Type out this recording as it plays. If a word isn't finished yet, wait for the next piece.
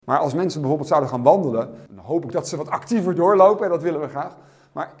Maar als mensen bijvoorbeeld zouden gaan wandelen, dan hoop ik dat ze wat actiever doorlopen en dat willen we graag.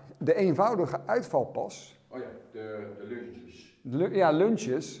 Maar de eenvoudige uitvalpas. Oh ja, de lunches.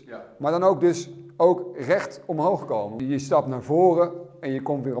 Lunches. Ja. Maar dan ook recht omhoog komen. Je stapt naar voren en je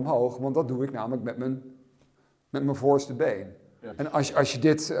komt weer omhoog, want dat doe ik namelijk met mijn voorste been. Ja. En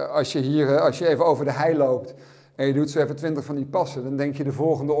als je even over de hei loopt en je doet zo even 20 van die passen, dan denk je de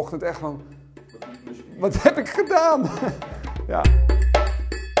volgende ochtend echt van, wat heb ik gedaan? Ja.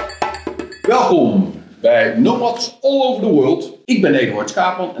 Welkom bij Nomads all over the world. Ik ben Eduard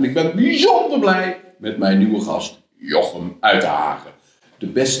Schaapman en ik ben bijzonder blij met mijn nieuwe gast Jochem Uytdehaage. De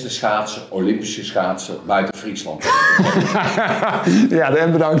beste schaatser, Olympische schaatser buiten Friesland. Ja,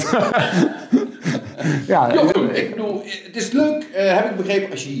 en bedankt. Ja, Jochem, ik bedoel, het is leuk, heb ik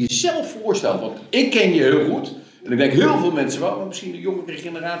begrepen, als je jezelf voorstelt. Want ik ken je heel goed. En ik denk heel veel mensen wel, maar misschien de jongere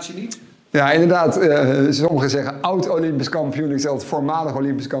generatie niet. Ja, inderdaad. Sommigen zeggen oud-Olympisch kampioen. Ik zeg altijd voormalig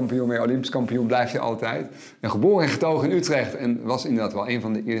Olympisch kampioen. Maar Olympisch kampioen blijf je altijd. En geboren en getogen in Utrecht. En was inderdaad wel een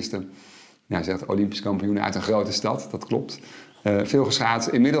van de eerste Olympisch kampioenen uit een grote stad. Dat klopt. Veel geschaatst.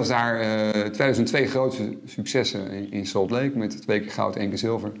 Inmiddels daar 2002 grootste successen in Salt Lake. Met 2 keer goud, 1 keer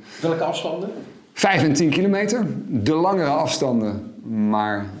zilver. Welke afstanden? 5 en 10 kilometer. De langere afstanden.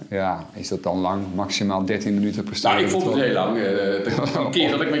 Maar ja, is dat dan lang? Maximaal 13 minuten per stuk. Nou, ik vond het heel lang. De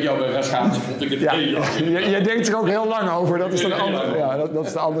keer dat ik met jou ben gaan schaatsen, vond ik het heel lang. Jij denkt er ook heel lang over. Dat is dat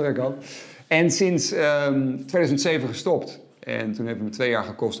is de andere kant. En sinds 2007 gestopt. En toen heeft het me 2 jaar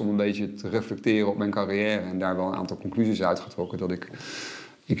gekost om een beetje te reflecteren op mijn carrière. En daar wel een aantal conclusies uitgetrokken. Dat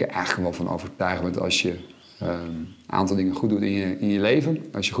ik er eigenlijk wel van overtuigd ben dat als je een aantal dingen goed doet in je leven.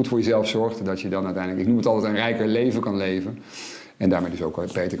 Als je goed voor jezelf zorgt, dat je dan uiteindelijk, ik noem het altijd, een rijker leven kan leven. En daarmee dus ook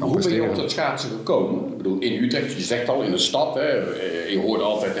beter kan presteren. Hoe ben je op dat schaatsen gekomen? Ik bedoel, in Utrecht, je zegt al, in de stad. Hè, je hoorde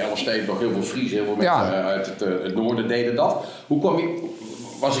altijd Elfstedentocht, heel veel Friese, heel veel mensen uit het noorden deden dat. Hoe kwam je...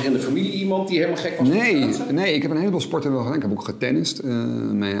 Was er in de familie iemand die helemaal gek was? Nee, ik heb een heleboel sporten wel gedaan. Ik heb ook getennist.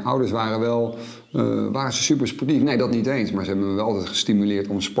 Mijn ouders waren ze super sportief. Nee, dat niet eens. Maar ze hebben me wel altijd gestimuleerd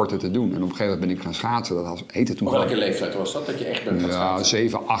om sporten te doen. En op een gegeven moment ben ik gaan schaatsen. Dat heette toen. Op welke leeftijd was dat je echt bent gaan schaatsen? Ja,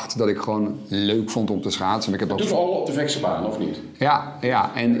 7, 8. Dat ik gewoon leuk vond om te schaatsen. Maar ik heb toen al op de Veksebaan, of niet?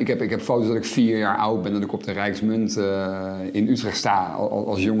 Ja. En ik heb foto's dat ik 4 jaar oud ben. Dat ik op de Rijksmunt in Utrecht sta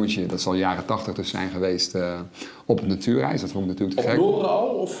als jongetje. Dat zal jaren 80 dus zijn geweest. Op het natuurreis. Dat vond ik natuurlijk te gek. Op Noren al?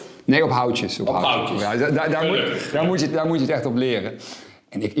 Of? Nee, op houtjes. Ja, daar moet je het echt op leren.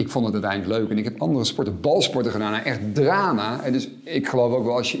 En ik vond het uiteindelijk leuk. En ik heb andere sporten, balsporten gedaan. Echt drama. En dus ik geloof ook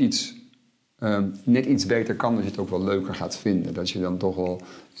wel als je iets net iets beter kan, dat je het ook wel leuker gaat vinden. Dat je dan toch wel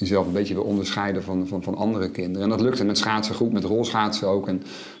jezelf een beetje wil onderscheiden van andere kinderen. En dat lukte met schaatsen goed, met rolschaatsen ook. En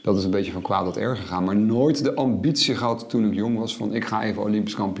dat is een beetje van kwaad tot erg gegaan. Maar nooit de ambitie gehad toen ik jong was van ik ga even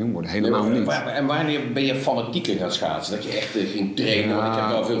Olympisch kampioen worden. Helemaal niet. En wanneer ben je fanatieker gaan schaatsen? Dat je echt ging trainen? Want ik heb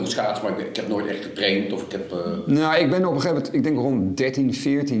wel veel geschaatst, maar ik heb nooit echt getraind. Of ik heb, Nou, ik ben op een gegeven moment, ik denk rond 13,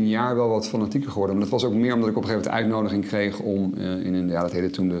 14 jaar wel wat fanatieker geworden. Maar dat was ook meer omdat ik op een gegeven moment uitnodiging kreeg om dat heette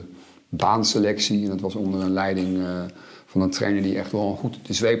toen de baanselectie. En dat was onder een leiding van een trainer die echt wel goed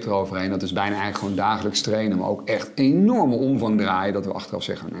de zweep eroverheen. Dat is bijna eigenlijk gewoon dagelijks trainen, maar ook echt enorme omvang draaien. Dat we achteraf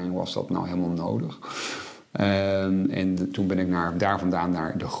zeggen, nee, was dat nou helemaal nodig? En toen ben ik daar vandaan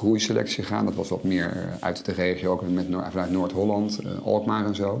naar de groeiselectie gegaan. Dat was wat meer uit de regio, ook vanuit Noord-Holland, Alkmaar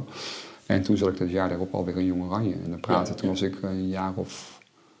en zo. En toen zat ik het jaar daarop alweer een Jong Oranje. En dan praatte, toen was ik een jaar of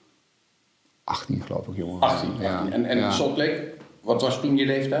 18 geloof ik, Jong Oranje. 18. Ja. En Salt Lake, wat was toen je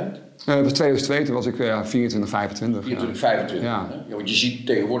leeftijd? Het was 2002, toen was ik 24, 25. 24, 25. Ja. Ja, want je ziet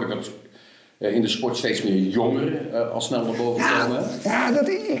tegenwoordig dat in de sport steeds meer jongeren al snel naar boven komen. Ja,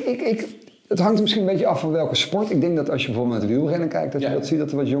 het hangt er misschien een beetje af van welke sport. Ik denk dat als je bijvoorbeeld naar het wielrennen kijkt, dat je dat ziet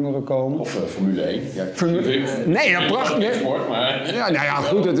dat er wat jongeren komen. Of Formule 1. Ja, nee, dat prachtig. Sport, maar... Ja, nou ja,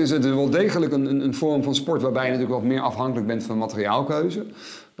 goed, het is wel degelijk een vorm van sport waarbij je natuurlijk wat meer afhankelijk bent van materiaalkeuze.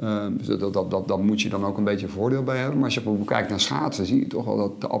 Dus dat moet je dan ook een beetje voordeel bij hebben. Maar als je bijvoorbeeld kijkt naar schaatsen, zie je toch wel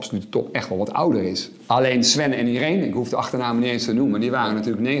dat de absolute top echt wel wat ouder is. Alleen Sven en Irene, ik hoef de achternamen niet eens te noemen, die waren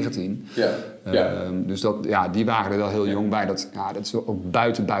natuurlijk 19. Dus die waren er wel heel jong bij. Dat is ook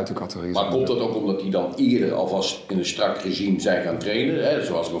buiten categorie. Maar komt dat ook omdat die dan eerder alvast in een strak regime zijn gaan trainen? Hè?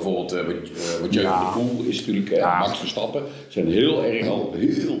 Zoals bijvoorbeeld wat Jochem de Poel is natuurlijk, Max Verstappen. Zijn heel erg al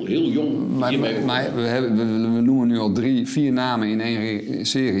heel jong. Maar we noemen nu al 4 namen in 1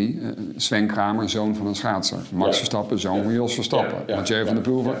 serie. Sven Kramer, zoon van een schaatser. Max Verstappen, zoon van Jos Verstappen. Mathieu van der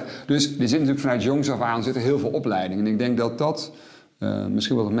Poel. Dus er zit natuurlijk vanuit jongs af aan zitten heel veel opleidingen. En ik denk dat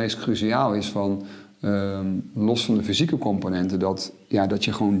misschien wel het meest cruciaal is van... los van de fysieke componenten, dat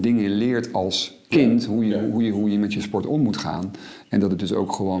je gewoon dingen leert als kind, hoe je met je sport om moet gaan. En dat het dus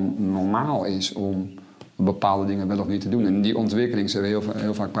ook gewoon normaal is om bepaalde dingen wel of niet te doen. En die ontwikkeling, ze hebben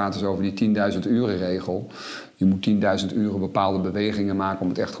heel vaak praten ze over die 10.000 uren regel. Je moet 10.000 uren bepaalde bewegingen maken om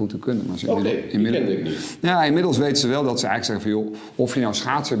het echt goed te kunnen. Oké, die kende ik niet. Ja, inmiddels weten ze wel dat ze eigenlijk zeggen van, joh, of je nou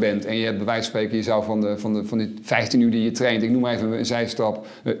schaatser bent en je hebt bij wijze van spreken, je zou van die 15 uur die je traint, ik noem maar even een zijstap,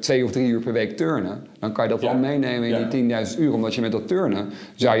 2 of 3 uur per week turnen. Dan kan je dat wel meenemen in die 10.000 uur. Omdat je met dat turnen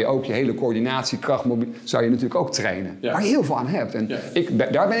zou je ook je hele coördinatie, kracht, zou je natuurlijk ook trainen. Ja. Waar je heel veel aan hebt. En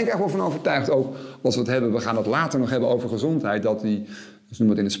daar ben ik echt wel van overtuigd. Ook als we het hebben, we gaan het later nog hebben over gezondheid. Dat die, dus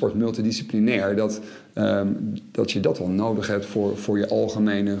noemen we het in de sport multidisciplinair. Dat je dat wel nodig hebt voor je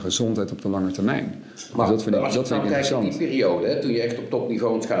algemene gezondheid op de lange termijn. Maar dus dat vind ik interessant. In die periode, hè, toen je echt op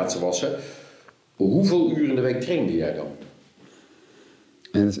topniveau aan het schaatsen was. Hè, hoeveel uren in de week trainde jij dan?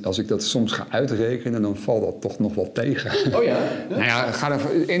 En als ik dat soms ga uitrekenen, dan valt dat toch nog wel tegen. Oh ja? Nou ja, ga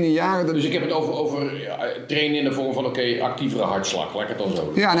er in een jaar... Dus ik heb het over trainen in de vorm van, actievere hartslag. Laat ik het dan zo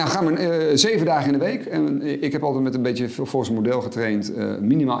doen. Ja, nou gaan we 7 dagen in de week. En ik heb altijd met een beetje volgens een model getraind.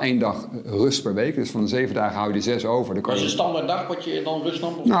 Minimaal 1 dag rust per week. Dus van de 7 dagen hou je er 6 over. Dat is een standaard dag wat je dan rust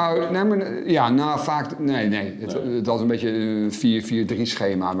nam? Nou, vaak... Nee. Het was een beetje een 4-4-3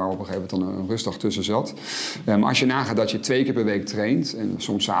 schema waar op een gegeven moment dan een rustdag tussen zat. Maar als je nagaat dat je 2 keer per week traint... En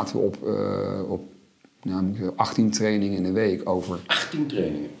soms zaten we op 18 trainingen in de week over... 18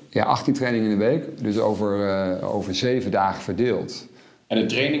 trainingen? Ja, 18 trainingen in de week. Dus over 7 dagen verdeeld. En de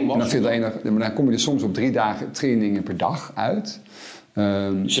training was? En dan kom je dus soms op 3 dagen trainingen per dag uit.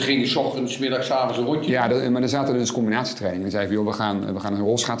 Dus ze gingen 's ochtends, 's middags, 's avonds een rondje? Ja, maar er zaten dus combinatietrainingen. Dan zei ik, joh, we gaan een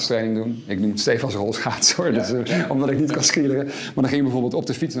rolschaatstraining doen. Ik noem het Stefans rolschaats hoor, omdat ik niet kan skileren. Maar dan ging je bijvoorbeeld op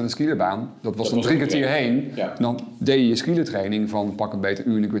de fiets naar de skierbaan. Dat was dan 3 kwartier heen. Ja. Dan deed je skielertraining van pak een beter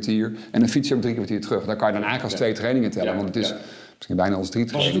uur en een kwartier. En dan fiets je ook 3 kwartier terug. Dan kan je dan eigenlijk als 2 trainingen tellen. Want het is misschien bijna als 3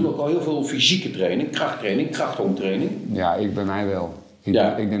 trainingen. Was er toen ook al heel veel fysieke training, krachthongtraining? Ja, bij mij wel.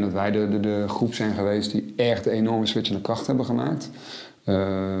 Ik denk dat wij de groep zijn geweest die echt een enorme switch naar kracht hebben gemaakt.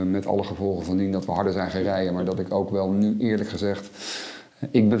 Met alle gevolgen van dien dat we harder zijn gaan rijden. Maar dat ik ook wel nu eerlijk gezegd...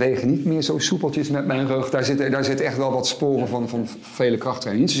 Ik beweeg niet meer zo soepeltjes met mijn rug. Daar zit echt wel wat sporen van vele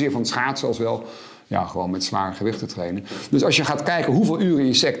krachttraining. Niet zozeer van het schaatsen als wel... Ja, gewoon met zware gewichten trainen. Dus als je gaat kijken hoeveel uren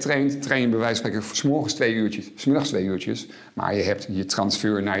je sec traint... train je bij wijze van spreken 's morgens 2 uurtjes, 's middags 2 uurtjes. Maar je hebt je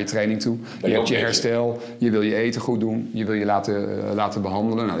transfer naar je training toe. Je hebt je herstel, je wil je eten goed doen. Je wil je laten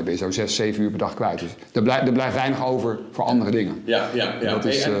behandelen. Nou, dan ben je zo 6, 7 uur per dag kwijt. Dus er blijft weinig over voor andere dingen. Ja. Dat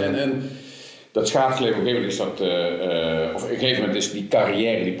is, en dat schaatsleven, op een gegeven moment is die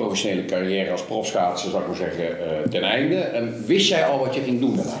carrière, die professionele carrière als profschaatser, zou ik maar zeggen, ten einde. En wist jij al wat je ging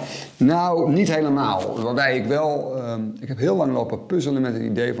doen daarna? Nou, niet helemaal. Waarbij ik wel... ik heb heel lang lopen puzzelen met het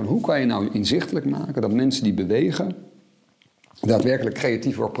idee van... hoe kan je nou inzichtelijk maken dat mensen die bewegen... daadwerkelijk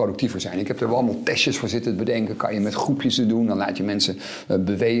creatiever of productiever zijn. Ik heb er wel allemaal testjes voor zitten bedenken. Kan je met groepjes te doen. Dan laat je mensen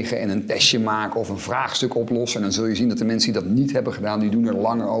bewegen en een testje maken of een vraagstuk oplossen. En dan zul je zien dat de mensen die dat niet hebben gedaan... die doen er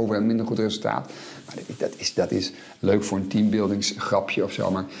langer over en minder goed resultaat. Maar dat is leuk voor een teambuildingsgrapje of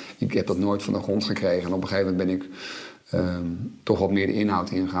zo. Maar ik heb dat nooit van de grond gekregen. En op een gegeven moment ben ik... toch wat meer de inhoud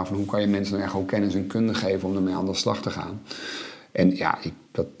ingaan van hoe kan je mensen nou echt ook kennis en kunde geven om ermee aan de slag te gaan. En ja,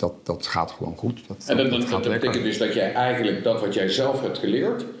 dat gaat gewoon goed. Dat betekent dus dat jij eigenlijk dat wat jij zelf hebt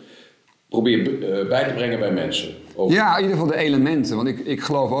geleerd probeert bij te brengen bij mensen. Ja, in ieder geval de elementen. Want ik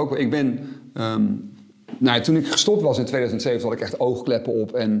geloof ook, ik ben... toen ik gestopt was in 2007 had ik echt oogkleppen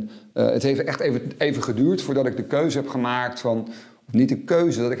op. En het heeft echt even geduurd voordat ik de keuze heb gemaakt van... Of niet de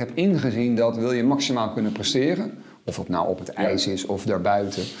keuze, dat ik heb ingezien dat wil je maximaal kunnen presteren... Of het nou op het ijs is of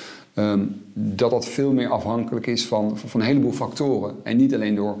daarbuiten. Dat veel meer afhankelijk is van een heleboel factoren. En niet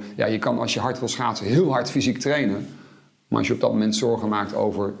alleen door... Ja, je kan als je hard wil schaatsen heel hard fysiek trainen. Maar als je op dat moment zorgen maakt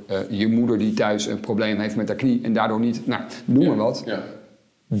over je moeder die thuis een probleem heeft met haar knie... en daardoor niet... Nou, noem maar wat. Ja.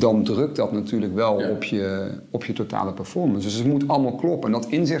 Dan drukt dat natuurlijk wel op je totale performance. Dus het moet allemaal kloppen. En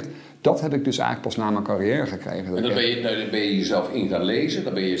dat inzicht, dat heb ik dus eigenlijk pas na mijn carrière gekregen. En dan ben je jezelf in gaan lezen,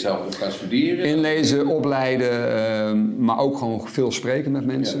 dan ben je jezelf gaan studeren? Inlezen, opleiden, maar ook gewoon veel spreken met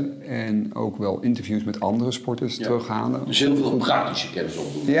mensen. Ja. En ook wel interviews met andere sporters terughalen. Dus heel veel praktische kennis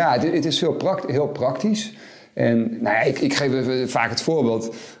opdoen. Ja, het is heel praktisch. En nou ja, ik geef vaak het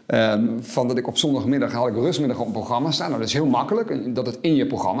voorbeeld van dat ik op zondagmiddag haal ik rustmiddag op een programma staan. Nou, dat is heel makkelijk, dat het in je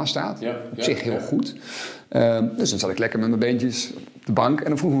programma staat. Op zich heel goed. Dus dan zat ik lekker met mijn beentjes op de bank. En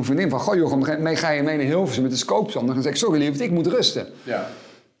dan vroeg mijn vriendin van, goh Jochem, ga je mee naar Hilversum met de scoopzand? En dan zei ik, sorry lieverd, ik moet rusten. Ja.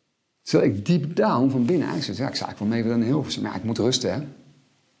 Terwijl ik deep down van binnen eigenlijk zei, ik zou wel mee naar Hilversum. Maar ja, ik moet rusten, hè.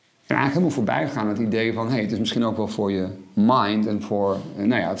 En eigenlijk helemaal voorbij gegaan het idee van... het is misschien ook wel voor je mind en voor...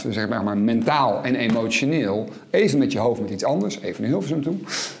 zeg maar mentaal en emotioneel... even met je hoofd met iets anders, even naar Hilversum toe...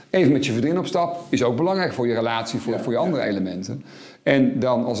 Even met je vriendin op stap is ook belangrijk voor je relatie, voor je andere elementen. En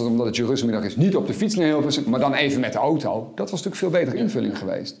dan, omdat het je rustmiddag is, niet op de fiets naar Hilversum, maar dan even met de auto. Dat was natuurlijk veel betere invulling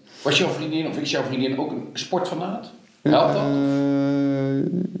geweest. Was jouw vriendin of is jouw vriendin ook een sportfanaat? Helpt dat?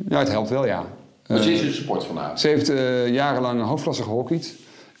 Ja, het helpt wel, ja. Ze is een sportfanaat. Ze heeft jarenlang hoofdklasse gehockeyd.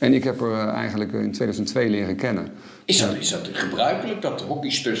 En ik heb haar eigenlijk in 2002 leren kennen. Is dat gebruikelijk dat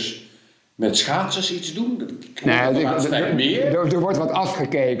hockeysters met schaatsers iets doen? Er wordt wat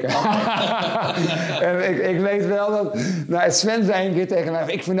afgekeken. En ik weet wel dat... Nou, Sven zei een keer tegen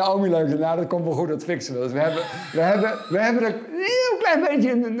mij... Ik vind Naomi leuk. Nou, dat komt wel goed, dat fixen we. Dus we hebben er een heel klein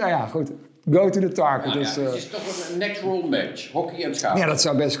beetje... Nou ja, goed. Go to the target. Dus, het is toch een natural match. Hockey en schaatsen. Ja, dat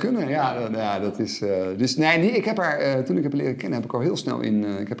zou best kunnen. Ja, dat is... Dus nee, ik heb haar... toen ik heb leren kennen, heb ik al heel snel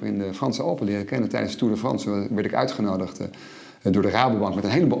ik heb haar in de Franse Alpen leren kennen. Tijdens de Tour de France werd ik uitgenodigd... door de Rabobank met een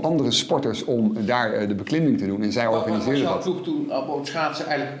heleboel andere sporters om daar de beklimming te doen. En zij organiseerden dat. Was jouw ploeg toen op schaatsen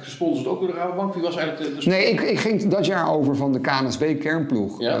eigenlijk gesponsord ook door de Rabobank? Wie was eigenlijk de Nee, ik ging dat jaar over van de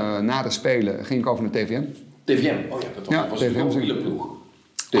KNSB-kernploeg. Na de Spelen ging ik over naar TVM. TVM? Oh ja, dat was een wielerploeg.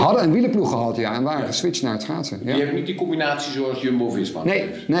 Hadden een wielerploeg gehad, ja. En waren geswitcht naar het schaatsen. Ja. Je hebt niet die combinatie zoals Jumbo-Visma.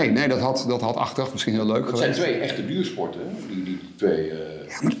 Nee, dat had achteraf misschien heel leuk geweest. Het zijn twee echte duursporten, die twee...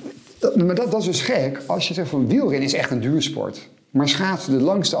 Ja, maar dat is dus gek. Als je zegt van wielrennen is echt een duursport. Maar schaatsen, de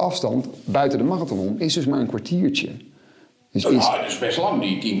langste afstand buiten de marathon om, is dus maar een kwartiertje. Dus dat is best lang,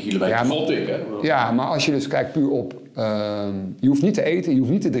 die 10 kilometer, vond ik. Hè? Ja, maar als je dus kijkt puur op... je hoeft niet te eten, je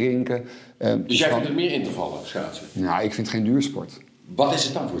hoeft niet te drinken. Dus jij vindt het meer in te vallen, schaatsen? Nou, ik vind het geen duursport. Wat is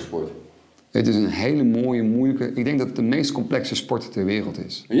het dan voor sport? Het is een hele mooie, moeilijke... Ik denk dat het de meest complexe sport ter wereld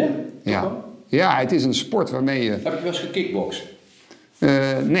is. Ja? Ja, het is een sport waarmee je... Heb je wel eens gekickboxd?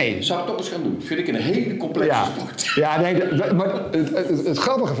 Nee. Zou ik toch eens gaan doen? Vind ik een hele complexe sport. Ja, nee, maar het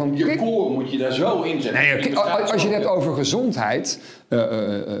grappige van... Je core moet je daar zo inzetten. Nee, als je het hebt over gezondheid,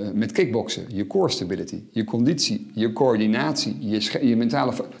 met kickboksen, je core stability, je conditie, je coördinatie, je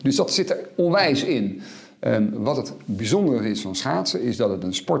mentale... Dus dat zit er onwijs in. Wat het bijzondere is van schaatsen, is dat het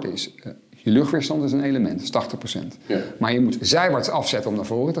een sport is. Je luchtweerstand is een element, dat is 80%. Ja. Maar je moet zijwaarts afzetten om naar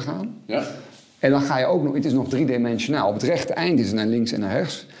voren te gaan. Ja. En dan ga je ook nog, het is nog driedimensionaal. Op het rechte eind is het naar links en naar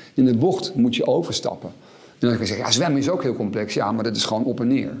rechts. In de bocht moet je overstappen. En dan kan je zeggen, ja, zwemmen is ook heel complex. Ja, maar dat is gewoon op en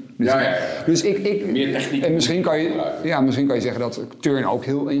neer. Dus, dus meer techniek. En misschien kan je zeggen dat turnen ook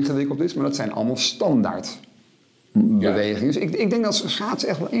heel ingewikkeld is. Maar dat zijn allemaal standaard bewegingen. Dus ik denk dat schaatsen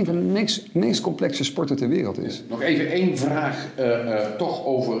echt wel een van de meest complexe sporten ter wereld is. Nog even één vraag toch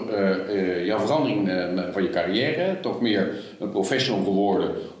over jouw verandering van je carrière. Toch meer een professional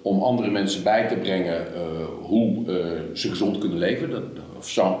geworden om andere mensen bij te brengen hoe ze gezond kunnen leven.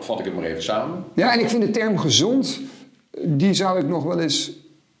 Of vat ik het maar even samen. Ja, en ik vind de term gezond, die zou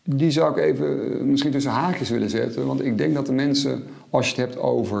ik even misschien tussen haakjes willen zetten. Want ik denk dat de mensen, als je het hebt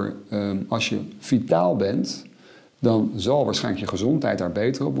over als je vitaal bent, dan zal waarschijnlijk je gezondheid daar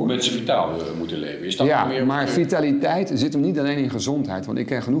beter op worden. Mensen vitaal moeten leven. Is dat meer maar vitaliteit zit hem niet alleen in gezondheid. Want ik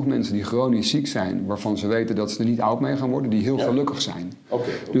ken genoeg mensen die chronisch ziek zijn, waarvan ze weten dat ze er niet oud mee gaan worden, die heel gelukkig zijn. Okay.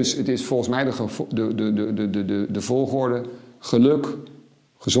 Dus het is volgens mij de volgorde geluk,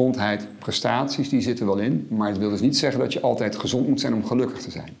 gezondheid, prestaties, die zitten wel in. Maar het wil dus niet zeggen dat je altijd gezond moet zijn om gelukkig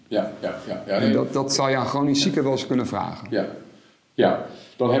te zijn. Ja, en dat zou je aan chronisch zieken wel eens kunnen vragen. Ja.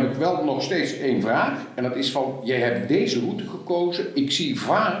 Dan heb ik wel nog steeds één vraag. En dat is van, jij hebt deze route gekozen. Ik zie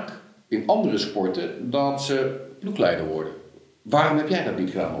vaak in andere sporten dat ze ploegleider worden. Waarom heb jij dat niet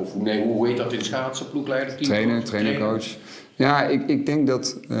gedaan? Of hoe heet dat in schaatsen? Ploegleider, trainercoach. Ja, ik denk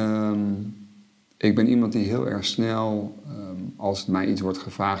dat... ik ben iemand die heel erg snel... als mij iets wordt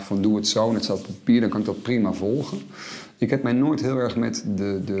gevraagd van doe het zo en het staat op papier, dan kan ik dat prima volgen. Ik heb mij nooit heel erg met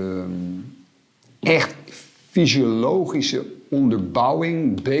de echt fysiologische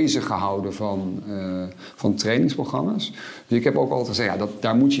onderbouwing bezig gehouden van trainingsprogramma's. Dus ik heb ook altijd gezegd,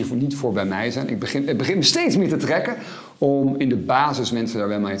 daar moet je niet voor bij mij zijn. Het begint me steeds meer te trekken om in de basis mensen daar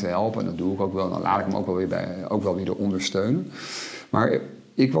wel mee te helpen. En dat doe ik ook wel. Dan laat ik hem ook wel weer ondersteunen. Maar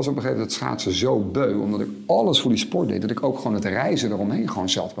ik was op een gegeven moment het schaatsen zo beu, omdat ik alles voor die sport deed, dat ik ook gewoon het reizen eromheen gewoon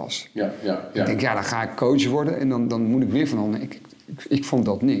zat was. Ja. Ik denk, dan ga ik coach worden en dan moet ik weer van... Ik vond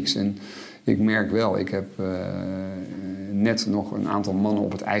dat niks. En ik merk wel, ik heb net nog een aantal mannen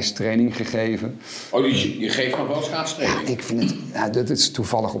op het ijs training gegeven. Oh, je geeft nog wel schaatstraining? Ja, ik vind het... dat is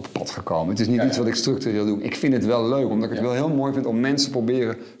toevallig op het pad gekomen. Het is niet iets wat ik structureel doe. Ik vind het wel leuk, omdat ik het wel heel mooi vind om mensen te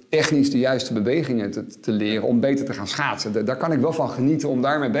proberen technisch de juiste bewegingen te leren om beter te gaan schaatsen. Daar kan ik wel van genieten om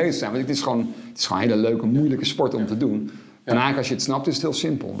daarmee bezig te zijn. Want het is gewoon een hele leuke, moeilijke sport om te doen. En eigenlijk als je het snapt is het heel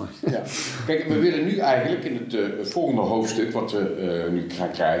simpel. Maar. Ja. Kijk, we willen nu eigenlijk in het volgende hoofdstuk wat we nu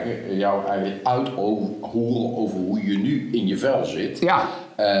gaan krijgen, jou eigenlijk horen over hoe je nu in je vel zit. Ja.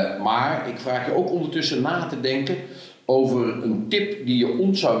 Maar ik vraag je ook ondertussen na te denken over een tip die je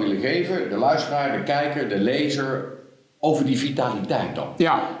ons zou willen geven, de luisteraar, de kijker, de lezer, over die vitaliteit dan.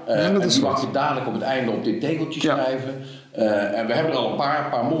 Ja, en dat is die mag je dadelijk op het einde op dit tegeltje schrijven. En we hebben er al een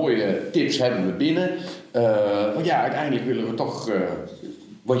paar mooie tips hebben we binnen. Want ja, uiteindelijk willen we toch,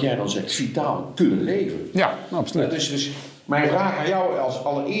 wat jij dan zegt, vitaal kunnen leven. Ja, absoluut. Dus mijn vraag aan jou als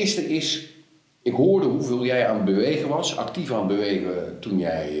allereerste is, ik hoorde hoeveel jij aan het bewegen was, actief aan het bewegen toen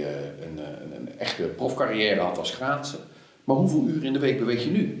jij een echte profcarrière had als schaatser. Maar hoeveel uur in de week beweeg je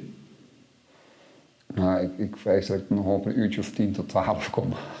nu? Nou, ik vrees dat ik nog op een uurtje of 10 tot 12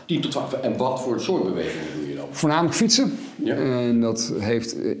 kom. 10 tot 12. En wat voor soort bewegingen doe je dan? Voornamelijk fietsen. Ja. En dat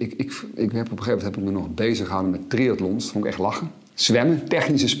heeft... Ik heb op een gegeven moment heb ik me nog bezig gehouden met triathlons. Dat vond ik echt lachen. Zwemmen,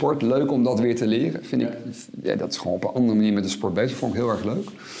 technische sport. Leuk om dat weer te leren. Vind ik, dat is gewoon op een andere manier met de sport bezig. Vond ik heel erg leuk.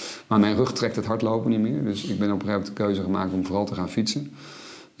 Maar mijn rug trekt het hardlopen niet meer. Dus ik ben op een gegeven moment de keuze gemaakt om vooral te gaan fietsen.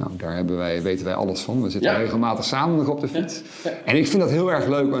 Nou, daar weten wij alles van. We zitten regelmatig samen nog op de fiets. Ja. En ik vind dat heel erg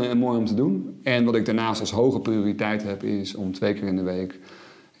leuk en mooi om te doen. En wat ik daarnaast als hoge prioriteit heb, is om 2 keer in de week...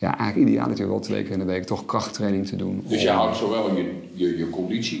 Ja, eigenlijk ideaal dat je wel 2 keer in de week toch krachttraining te doen. Dus je houdt zowel je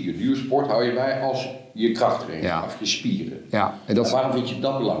conditie, je duursport hou je bij, als je krachttraining, of je spieren. Ja, en waarom vind je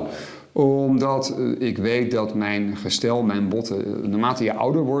dat belangrijk? Omdat ik weet dat mijn gestel, mijn botten, naarmate je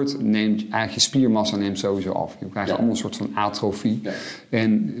ouder wordt, neemt eigenlijk je spiermassa sowieso af. Je krijgt allemaal een soort van atrofie. Ja.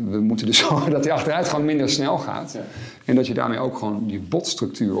 En we moeten dus zorgen dat die achteruitgang minder snel gaat. Ja. En dat je daarmee ook gewoon je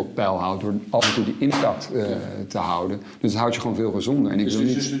botstructuur op peil houdt door af en toe die intact te houden. Dus dat houdt je gewoon veel gezonder. En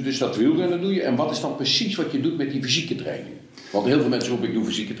dus dat wielrennen doe je. En wat is dan precies wat je doet met die fysieke trainingen? Want heel veel mensen roepen ik doe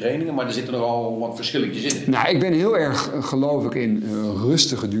fysieke trainingen, maar er zitten er al wat verschilletjes in. Nou, ik ben heel erg geloof ik in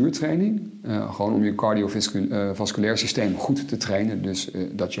rustige duurtraining. Gewoon om je cardiovasculair systeem goed te trainen. Dus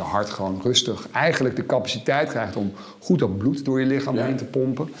dat je hart gewoon rustig eigenlijk de capaciteit krijgt om goed dat bloed door je lichaam heen te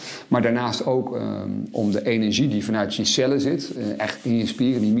pompen. Maar daarnaast ook om de energie die vanuit je cellen zit, echt in je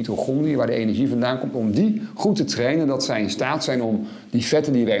spieren, die mitochondriën, waar de energie vandaan komt, om die goed te trainen. Dat zij in staat zijn om die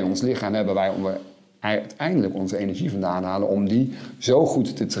vetten die wij in ons lichaam hebben, om we uiteindelijk onze energie vandaan halen, om die zo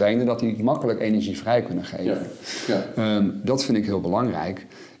goed te trainen dat die makkelijk energie vrij kunnen geven. Ja. Ja. Dat vind ik heel belangrijk.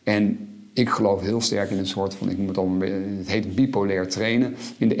 En ik geloof heel sterk in een soort van, het heet bipolair trainen,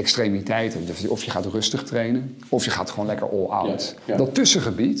 in de extremiteiten. Of je gaat rustig trainen, of je gaat gewoon lekker all out. Ja. Ja. Dat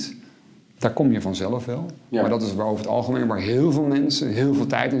tussengebied, daar kom je vanzelf wel. Ja. Maar dat is waar over het algemeen waar heel veel mensen heel veel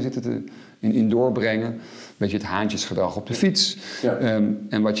tijd in zitten in doorbrengen. Weet je, het haantjesgedrag op de fiets. Ja.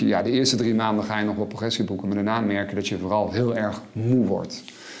 En wat de eerste 3 maanden ga je nog wel progressie boeken, maar daarna merk je dat je vooral heel erg moe wordt.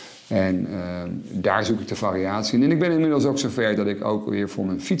 En daar zoek ik de variatie in. En ik ben inmiddels ook zover dat ik ook weer voor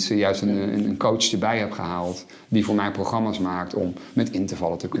mijn fietsen juist een coach erbij heb gehaald, die voor mij programma's maakt om met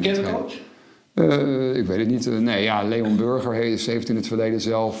intervallen te kunnen trainen. Bekende coach? Ik weet het niet. Leon Burger heeft in het verleden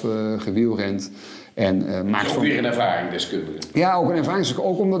zelf gewielrend. En maakt ook weer een ervaringsdeskundige. Ja, ook een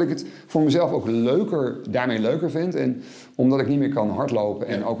ervaringsdeskundige. Ook omdat ik het voor mezelf ook daarmee leuker vind. En omdat ik niet meer kan hardlopen.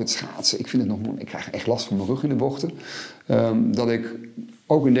 En ook het schaatsen. Ik vind het nog moeilijk. Ik krijg echt last van mijn rug in de bochten. Dat ik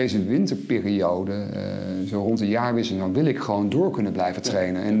ook in deze winterperiode, zo rond de jaarwisseling, dan wil ik gewoon door kunnen blijven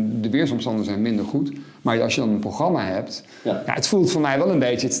trainen. En de weersomstandigheden zijn minder goed. Maar als je dan een programma hebt, het voelt voor mij wel een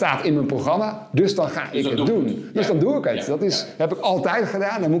beetje, het staat in mijn programma, dus dan ga ik het doen. Dus dan doe ik het. Dat heb ik altijd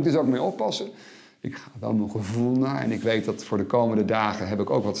gedaan, daar moet ik dus ook mee oppassen. Ik ga wel mijn gevoel naar en ik weet dat voor de komende dagen heb ik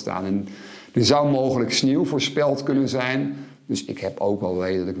ook wat staan. En er zou mogelijk sneeuw voorspeld kunnen zijn. Dus ik heb ook wel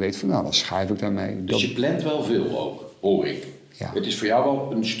dat ik weet van, dan schuif ik daarmee. Dus je plant wel veel ook, hoor ik. Ja. Het is voor jou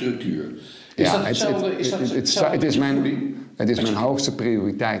wel een structuur. Het is mijn hoogste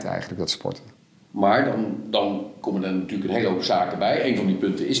prioriteit eigenlijk, dat sporten. Maar dan komen er natuurlijk een hele hoop zaken bij. Een van die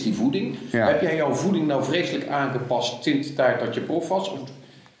punten is die voeding. Ja. Heb jij jouw voeding nou vreselijk aangepast sinds de tijd dat je prof was? Of?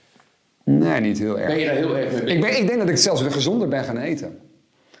 Nee, niet heel erg. Ben je daar heel erg mee bezig? Ik denk dat ik zelfs weer gezonder ben gaan eten.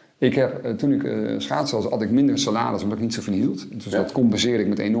 Ik heb, toen ik schaatste was, had ik minder salades omdat ik niet zo van hield. Dus dat compenseerde ik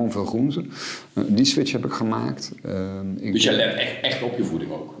met enorm veel groenten. Die switch heb ik gemaakt. Dus jij let echt op je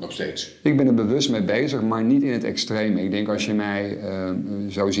voeding ook, nog steeds? Ik ben er bewust mee bezig, maar niet in het extreme. Ik denk als je mij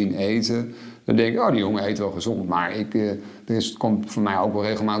zou zien eten, dan denk ik, die jongen eet wel gezond. Maar het komt voor mij ook wel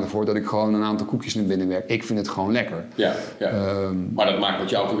regelmatig voor dat ik gewoon een aantal koekjes naar binnen werk. Ik vind het gewoon lekker. Ja. Maar dat maakt met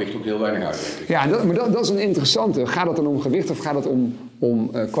jouw gewicht ook heel weinig uit, denk ik. Ja, maar dat is een interessante. Gaat het dan om gewicht of gaat het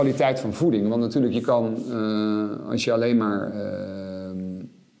om kwaliteit van voeding? Want natuurlijk, je kan, als je alleen maar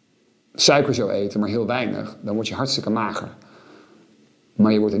suiker zou eten, maar heel weinig, dan word je hartstikke mager.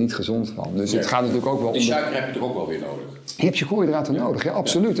 maar je wordt er niet gezond van. Dus het gaat natuurlijk ook wel om... Die suiker heb je toch ook wel weer nodig? Je hebt je koolhydraten nodig, ja,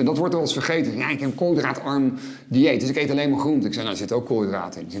 absoluut. En dat wordt wel eens vergeten. Ja, ik heb een koolhydraatarm dieet, dus ik eet alleen maar groente. Ik zeg, nou, er zitten ook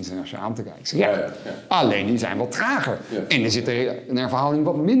koolhydraten in. Die zitten als je aan te kijken. Ik zeg, ja. Alleen die zijn wat trager. Ja. En er zit er naar verhouding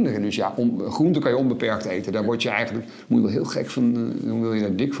wat minder in. Dus ja, groente kan je onbeperkt eten. Daar word je eigenlijk, moet je wel heel gek van, dan wil je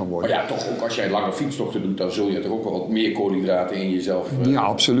daar dik van worden. Maar ja, toch ook als jij lange fietstochten doet, dan zul je toch ook wel wat meer koolhydraten in jezelf... Ja,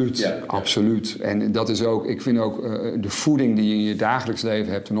 absoluut. Absoluut. En dat is ook, ik vind ook de voeding die je in je dagelijks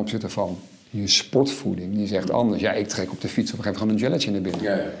leven hebt ten opzichte van je sportvoeding, die is echt anders. Ja, ik trek op de fiets op een gegeven moment gewoon een gelletje naar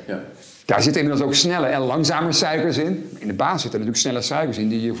binnen. Ja. Daar zitten inmiddels ook snelle en langzame suikers in. In de basis zitten natuurlijk snelle suikers in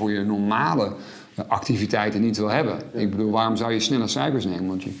die je voor je normale activiteiten niet wil hebben. Ja. Ik bedoel, waarom zou je snelle suikers nemen?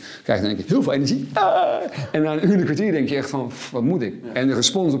 Want je krijgt dan denk ik heel veel energie. En na een uur en een kwartier denk je echt van, wat moet ik? Ja. En de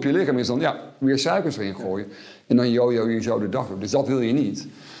respons op je lichaam is dan, weer suikers erin gooien. En dan jojo je zo de dag door. Dus dat wil je niet.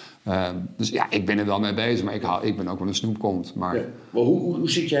 Dus ja, ik ben er wel mee bezig, maar ik ben ook wel een snoepkont. Maar hoe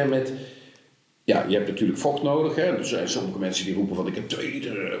zit jij met... Ja, je hebt natuurlijk vocht nodig. Hè? Er zijn sommige mensen die roepen van ik heb 2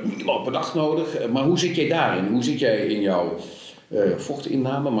 liter minimaal per dag nodig. Maar hoe zit jij daarin? Hoe zit jij in jouw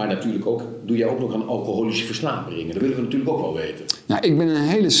vochtinname? Maar natuurlijk ook, doe jij ook nog aan alcoholische verslavingen? Dat willen we natuurlijk ook wel weten. Nou, ik ben een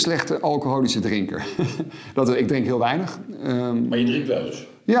hele slechte alcoholische drinker. Ik drink heel weinig. Maar je drinkt wel dus?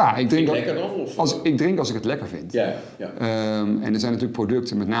 Ja, ik drink lekker dan? Of? Ik drink als ik het lekker vind. Ja. En er zijn natuurlijk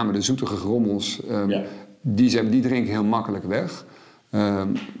producten, met name de zoetige grommels, die drink ik heel makkelijk weg.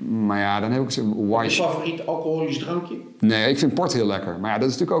 Maar ja, dan heb ik je favoriet alcoholisch drankje? Nee, ik vind port heel lekker. Maar ja, dat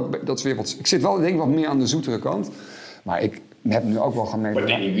is natuurlijk ook, dat is weer wat... Ik zit wel, denk ik, wat meer aan de zoetere kant. Maar ik heb nu ook wel gemerkt... Maar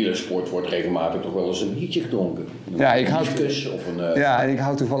in die wielersport wordt regelmatig toch wel eens een biertje gedronken? Ja, en ik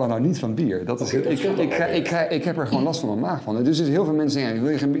hou toevallig nou niet van bier. Dat is, ik heb er gewoon last van mijn maag van. Dus heel veel mensen zeggen,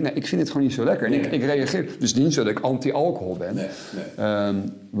 wil je geen bier? Nee, ik vind het gewoon niet zo lekker. En ik reageer... Dus niet zo dat ik anti-alcohol ben. Nee.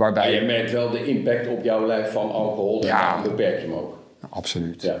 Waarbij... Maar je merkt wel de impact op jouw lijf van alcohol. En dan beperk je hem ook.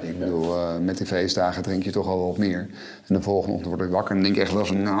 Absoluut. Ja, ik bedoel, met die feestdagen drink je toch al wat meer. En de volgende ochtend word ik wakker en denk ik echt wel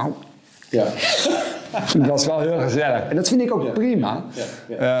van, nou... Ja. Dat is wel heel gezellig. En dat vind ik ook prima.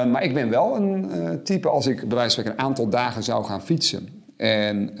 Ja. Maar ik ben wel een type, als ik bij wijze van spreken een aantal dagen zou gaan fietsen.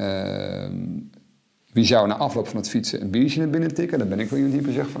 En wie zou na afloop van het fietsen een biertje naar binnen tikken? Dan ben ik wel iemand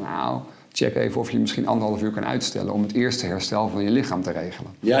die zegt van, nou... Check even of je misschien 1,5 uur kan uitstellen om het eerste herstel van je lichaam te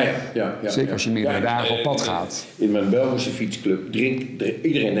regelen. Ja. Zeker als je meerdere dagen op pad gaat. In mijn Belgische fietsclub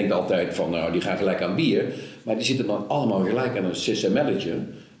iedereen denkt altijd van, nou, die gaan gelijk aan bier. Maar die zitten dan allemaal gelijk aan een ccm'tje.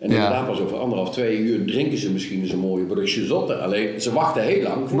 En inderdaad pas over 1,5, 2 uur drinken ze misschien eens een mooie brusje zotte. Alleen, ze wachten heel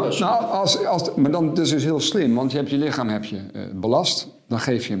lang voor maar dan dus is heel slim, want je hebt je lichaam belast. Dan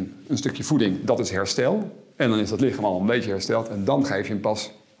geef je hem een stukje voeding, dat is herstel. En dan is dat lichaam al een beetje hersteld. En dan geef je hem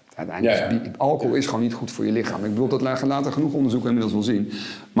pas... Uiteindelijk alcohol is gewoon niet goed voor je lichaam. Ik bedoel, dat laten genoeg onderzoeken inmiddels wel zien.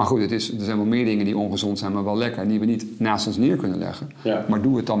 Maar goed, er zijn wel meer dingen die ongezond zijn, maar wel lekker. Die we niet naast ons neer kunnen leggen. Ja. Maar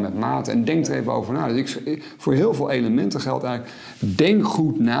doe het dan met mate en denk er even over na. Dus voor heel veel elementen geldt eigenlijk... Denk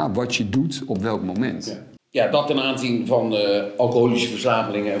goed na wat je doet op welk moment. Ja, dat ten aanzien van alcoholische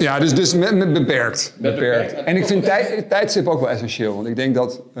verslavingen. Ja, dus met beperkt. En ik vind tijdstip ook wel essentieel. Want ik denk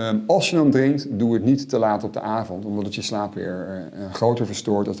dat als je dan drinkt, doe het niet te laat op de avond. Omdat het je slaap weer groter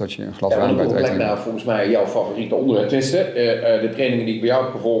verstoort dan dat je een glas wijn bij het eten hebt. Volgens mij jouw favoriete onderwerp. De trainingen die ik bij jou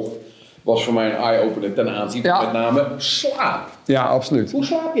heb gevolgd, was voor mij een eye-opener ten aanzien van met name slaap. Ja, absoluut. Hoe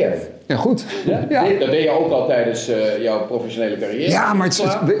slaap jij? Ja, goed. Ja? Dat deed je ook al tijdens jouw professionele carrière. Ja, maar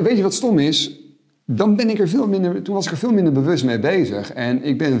weet je wat stom is? Toen was ik er veel minder bewust mee bezig. En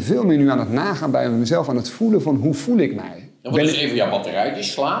ik ben veel meer nu aan het nagaan bij mezelf, aan het voelen van hoe voel ik mij. En wat is even jouw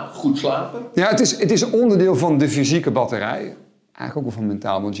batterijtjes? Goed slapen? Ja, het is onderdeel van de fysieke batterij. Eigenlijk ook wel van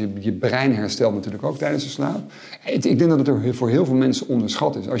mentaal, want je brein herstelt natuurlijk ook tijdens de slaap. Ik denk dat het er voor heel veel mensen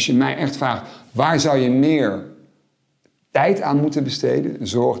onderschat is. Als je mij echt vraagt, waar zou je meer tijd aan moeten besteden?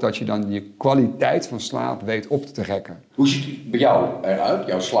 Zorg dat je dan je kwaliteit van slaap weet op te rekken. Hoe ziet het bij jou eruit,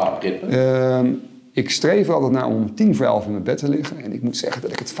 jouw slaapritme? Ik streef altijd naar om 10:50 in mijn bed te liggen. En ik moet zeggen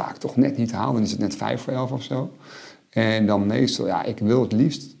dat ik het vaak toch net niet haal. Dan is het net 11:55 of zo. En dan meestal, ik wil het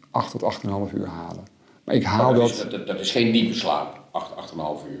liefst 8 tot 8,5 uur halen. Maar ik haal dat is geen diepe slaap,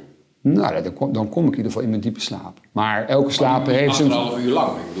 8,5 uur. Nou, dan kom ik in ieder geval in mijn diepe slaap. Maar elke slaap heeft 8,5 uur lang,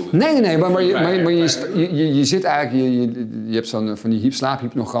 ik bedoel. Nee, maar je zit eigenlijk... Je hebt van die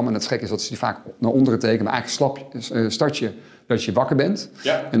slaaphypnogram. En het gek is dat ze die vaak naar onderen tekenen. Maar eigenlijk start je dat je wakker bent.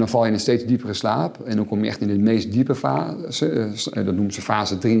 Ja. En dan val je in een steeds diepere slaap. En dan kom je echt in de meest diepe fase. Dat noemen ze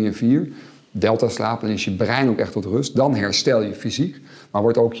fase 3 en 4. Delta slaap. Dan is je brein ook echt tot rust. Dan herstel je fysiek. Maar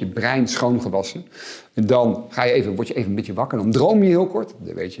wordt ook je brein schoongewassen. En dan word je even een beetje wakker. Dan droom je heel kort.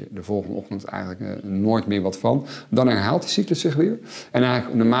 Daar weet je de volgende ochtend eigenlijk nooit meer wat van. Dan herhaalt die cyclus zich weer. En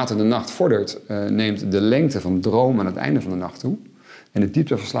eigenlijk naarmate de nacht vordert, neemt de lengte van dromen aan het einde van de nacht toe. En de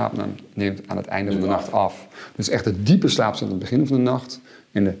diepte van slaap neemt aan het einde van de nacht af. Dus echt de diepe slaap zit aan het begin van de nacht.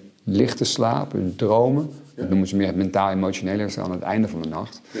 En de lichte slaap, de dromen, dat noemen ze meer het mentaal-emotionele herstel aan het einde van de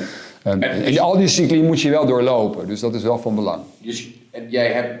nacht. Ja. En al die cycli moet je wel doorlopen, dus dat is wel van belang. En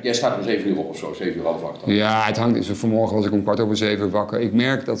jij staat om 7 uur op of zo, 7 uur half 8 dan? Ja, het hangt. Dus vanmorgen was ik om 7:15 wakker. Ik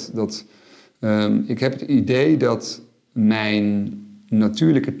merk dat ik heb het idee dat mijn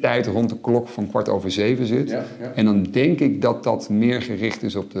natuurlijke tijd rond de klok van 6:15 zit. Ja. En dan denk ik dat dat meer gericht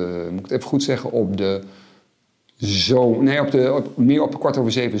is op de, moet ik het even goed zeggen, op de meer op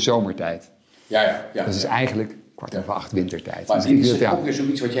de 6:15 zomertijd. Ja. Dat is eigenlijk 7:15 wintertijd. Maar dus dit is ook weer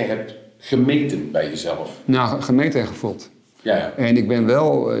zoiets wat jij hebt gemeten bij jezelf? Nou, gemeten en gevoeld. Ja. En ik ben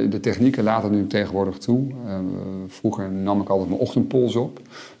wel, de technieken laten nu tegenwoordig toe. Vroeger nam ik altijd mijn ochtendpols op.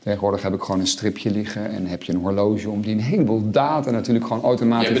 Tegenwoordig heb ik gewoon een stripje liggen en heb je een horloge om die een heleboel data natuurlijk gewoon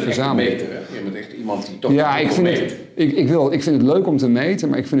automatisch verzamelt. Je bent echt een meter, hè? Je bent echt iemand die toch ik vind het leuk om te meten,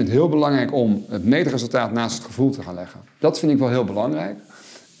 maar ik vind het heel belangrijk om het meetresultaat naast het gevoel te gaan leggen. Dat vind ik wel heel belangrijk.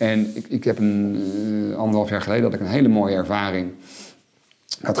 En ik heb 1,5 jaar geleden had ik een hele mooie ervaring.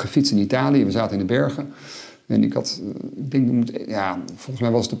 Ik had gefietst in Italië, we zaten in de bergen. En ik had, volgens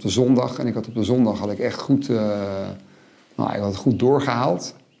mij was het op de zondag. En op de zondag had ik echt goed, ik had het goed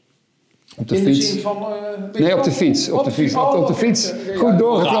doorgehaald. Op de fiets. Zin van, nee, op de fiets. Op de fiets. Goed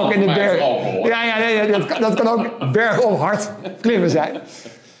doorgetrokken in de berg. Ja, dat kan ook bergop hard klimmen zijn.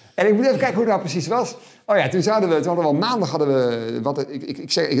 En ik moet even kijken hoe het nou precies was. Oh ja, toen hadden we wel maandag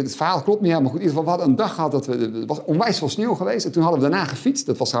het verhaal klopt niet helemaal goed. In ieder geval, we hadden een dag gehad er was onwijs veel sneeuw geweest. En toen hadden we daarna gefietst.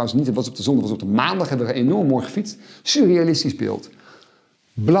 Dat was trouwens niet, het was op de zondag, dat was op de maandag. Hebben we enorm mooi gefietst. Surrealistisch beeld.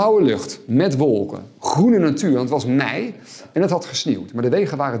 Blauwe lucht, met wolken, groene natuur, want het was mei. En het had gesneeuwd, maar de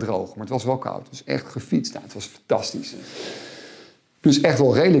wegen waren droog. Maar het was wel koud, dus echt gefietst. Nou, het was fantastisch. Dus echt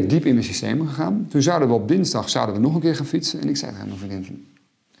wel redelijk diep in mijn systeem gegaan. Toen zouden we op dinsdag nog een keer gaan fietsen. En ik zei tegen mijn vriendin,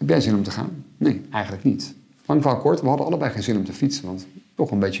 heb jij zin om te gaan? Nee, eigenlijk niet. Lang verhaal kort, we hadden allebei geen zin om te fietsen, want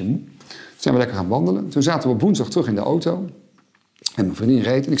toch een beetje moe. Toen zijn we lekker gaan wandelen. Toen zaten we op woensdag terug in de auto. En mijn vriendin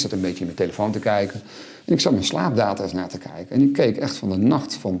reed en ik zat een beetje in mijn telefoon te kijken. En ik zat mijn slaapdata eens naar te kijken. En ik keek echt van de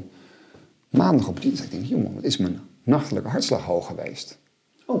nacht van maandag op dinsdag. Ik denk, jongen, wat is mijn nachtelijke hartslag hoog geweest?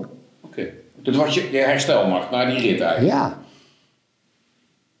 Oh, oké. Dat was je herstelnacht na die rit eigenlijk? Ja.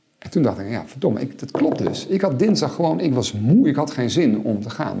 En toen dacht ik, ja, verdomme, dat klopt dus. Ik had dinsdag gewoon, ik was moe, ik had geen zin om te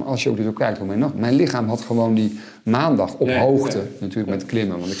gaan. Maar als je ook dus ook kijkt hoe mijn lichaam had gewoon die maandag op hoogte, natuurlijk met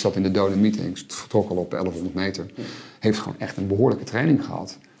klimmen. Want ik zat in de Dolomieten, ik vertrok al op 1100 meter. Heeft gewoon echt een behoorlijke training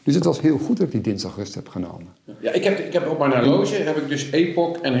gehad. Dus het was heel goed dat ik die dinsdag rust heb genomen. Ja, ik heb op mijn horloge heb ik dus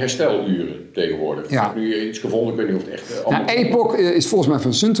epoch en hersteluren tegenwoordig. Ja. Ik heb nu iets gevonden, ik weet niet of het echt... epoch is volgens mij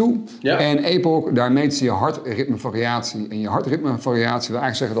van Sun. Ja. En epoch, daar meet ze je hartritmevariatie. En je hartritmevariatie wil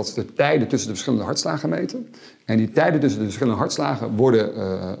eigenlijk zeggen dat ze de tijden tussen de verschillende hartslagen meten. En die tijden tussen de verschillende hartslagen worden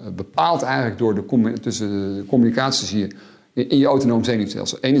bepaald eigenlijk door de communicaties hier in je autonoom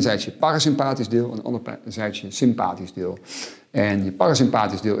zenuwstelsel. Enerzijds je parasympathisch deel en anderzijds je sympathisch deel. En je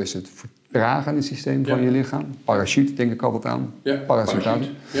parasympathisch deel is het vertragende systeem van je lichaam. Parachute denk ik altijd aan. Ja, parasympathisch.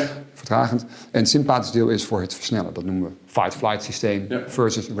 Ja. Vertragend. En het sympathisch deel is voor het versnellen. Dat noemen we fight-flight systeem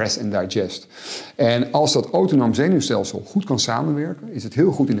versus rest and digest. En als dat autonoom zenuwstelsel goed kan samenwerken, is het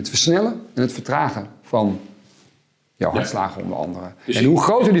heel goed in het versnellen en het vertragen van jouw hartslagen onder andere. Dus en hoe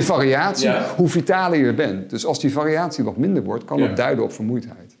groter die variatie, hoe vitaler je bent. Dus als die variatie wat minder wordt, kan dat duiden op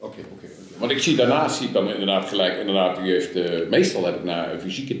vermoeidheid. Oké. Want daarnaast zie ik dan inderdaad u heeft, meestal heb ik na een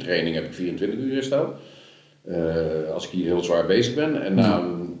fysieke training 24 uur herstel. Als ik hier heel zwaar bezig ben. En na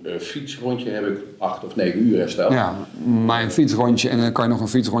een fietsrondje heb ik 8 of 9 uur herstel. Ja, maar een fietsrondje en dan kan je nog een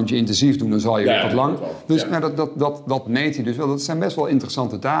fietsrondje intensief doen, dan zal je wat lang. Dus dat meet je dus wel. Dat zijn best wel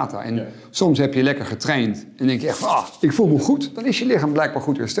interessante data. En soms heb je lekker getraind en denk je echt, ik voel me goed. Dan is je lichaam blijkbaar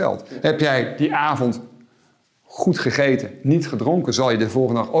goed hersteld. Heb jij die avond goed gegeten, niet gedronken, zal je de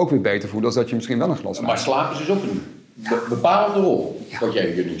volgende dag ook weer beter voelen dan dat je misschien wel een glas Maar slaap is dus ook een bepalende rol, wat jij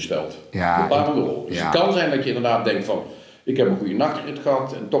hier nu stelt. Ja, bepalende rol. Dus het kan zijn dat je inderdaad denkt van, ik heb een goede nachtrit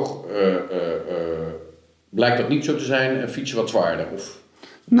gehad en toch blijkt dat niet zo te zijn en fiets je wat zwaarder. Of...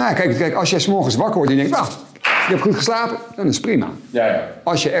 Nou, kijk, als jij 's morgens wakker wordt en je denkt, je hebt goed geslapen, dan is het prima. Ja.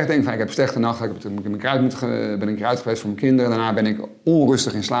 Als je echt denkt van, ik heb een slechte nacht, ben ik eruit geweest voor mijn kinderen. Daarna ben ik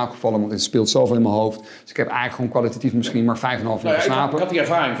onrustig in slaap gevallen, want het speelt zoveel in mijn hoofd. Dus ik heb eigenlijk gewoon kwalitatief misschien maar 5,5 uur geslapen. Ik had die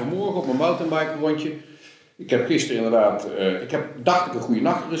ervaring vanmorgen op mijn mountainbike rondje. Ik heb gisteren inderdaad, dacht ik een goede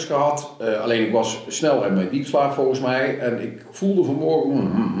nachtrust gehad. Alleen ik was snel in mijn diepslaap volgens mij. En ik voelde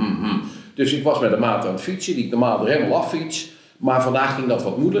vanmorgen, Dus ik was met de maat aan het fietsen, die ik normaal er helemaal affiets. Maar vandaag ging dat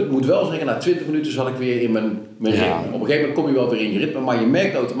wat moeilijk. Ik moet wel zeggen, na 20 minuten zat ik weer in mijn ritme. Op een gegeven moment kom je wel weer in je ritme, maar je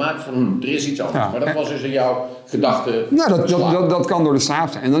merkt automatisch van er is iets anders. Ja. Maar dat was dus in jouw gedachte. Nou, dat kan door de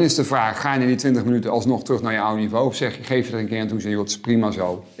slaap zijn. En dan is de vraag, ga je in die 20 minuten alsnog terug naar je oude niveau? Of geef je er een keer aan toe en zeg je, het is prima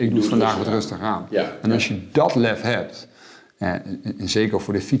zo. Ik doe het vandaag wat rustig aan. Ja. En als je dat lef hebt, en zeker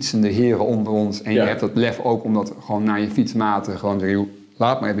voor de fietsende heren onder ons, en je hebt dat lef ook om dat gewoon naar je fietsmaten gewoon te zeggen,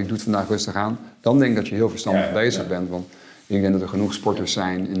 laat maar even, ik doe het vandaag rustig aan. Dan denk ik dat je heel verstandig bezig bent. Want ik denk dat er genoeg sporters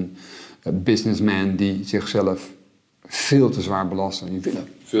zijn en businessmen die zichzelf veel te zwaar belasten. Die willen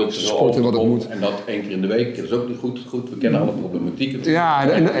veel te sporten wat het moet. En dat 1 keer in de week, dat is ook niet goed. We kennen alle problematieken. Ja,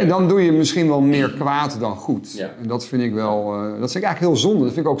 en dan doe je misschien wel meer kwaad dan goed. Ja. En dat vind ik wel, dat vind ik eigenlijk heel zonde.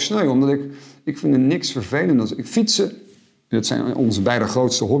 Dat vind ik ook sneu, omdat ik vind er niks vervelend. Fietsen, dat zijn onze beide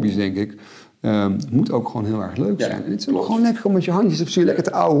grootste hobby's, denk ik. Moet ook gewoon heel erg leuk zijn. En het is ook gewoon lekker om met je handjes op z'n lekker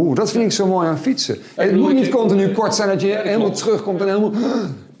te ouwe hoeren. Dat vind ik zo mooi aan fietsen. En het moet niet continu kort zijn dat je helemaal terugkomt en helemaal...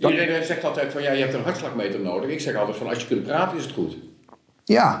 Iedereen zegt altijd van, je hebt een hartslagmeter nodig. Ik zeg altijd van, als je kunt praten is het goed.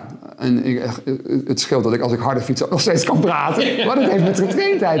 Ja, en het scheelt dat ik als ik harder fiets nog steeds kan praten. Maar dat heeft met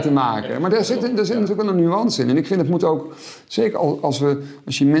getraindheid te maken. Maar daar zit natuurlijk wel een nuance in. En ik vind het moet ook, zeker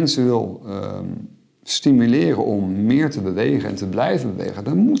als je mensen wil... stimuleren om meer te bewegen en te blijven bewegen,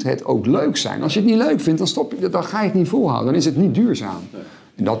 dan moet het ook leuk zijn. Als je het niet leuk vindt, dan ga je het niet volhouden. Dan is het niet duurzaam. Nee.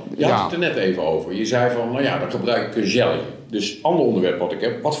 En je had het er net even over. Je zei van, dan gebruik ik een gelje. Dus ander onderwerp wat ik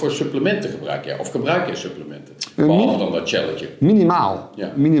heb. Wat voor supplementen gebruik jij? Of gebruik je supplementen? Behalve dan dat gelletje. Minimaal.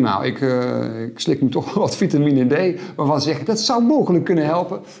 Ja. Minimaal. Ik slik nu toch wat vitamine D, waarvan zeg ik, dat zou mogelijk kunnen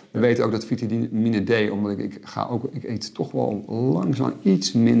helpen. We weten ook dat vitamine D, omdat ik eet toch wel langzaam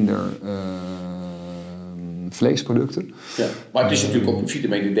iets minder... vleesproducten. Ja, maar het is natuurlijk ook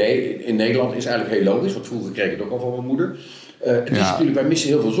vitamine D in Nederland is eigenlijk heel logisch, want vroeger kreeg ik het ook al van mijn moeder. Het is natuurlijk, wij missen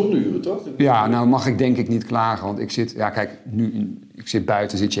heel veel zonuren, toch? Ja, nou mag ik denk ik niet klagen, want ik zit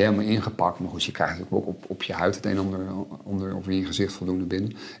buiten, zit je helemaal ingepakt, maar goed, je krijgt ook op je huid het een en ander of in je gezicht voldoende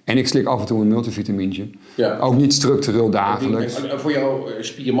binnen. En ik slik af en toe een multivitamintje. Ja. Ook niet structureel dagelijks. Voor jouw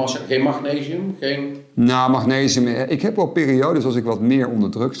spiermassa geen magnesium? Nou, magnesium. Ik heb wel periodes als ik wat meer onder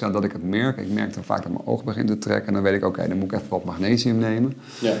druk sta dat ik het merk. Ik merk dan vaak dat mijn oog begint te trekken. En dan weet ik, oké, dan moet ik even wat magnesium nemen.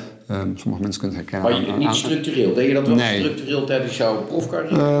 Ja. Sommige mensen kunnen het herkennen. Maar niet structureel. Deed je dat wel structureel tijdens jouw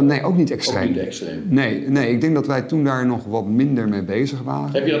profcarrière? Nee, ook niet extreem. Ook niet extreem? Nee, ik denk dat wij toen daar nog wat minder mee bezig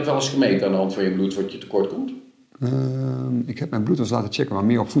waren. Heb je dat wel eens gemeten aan de hand van je bloed wat je tekort komt? Ik heb mijn bloed eens laten checken, maar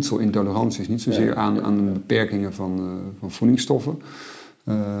meer op voedselintoleranties. Niet zozeer aan de beperkingen van voedingsstoffen.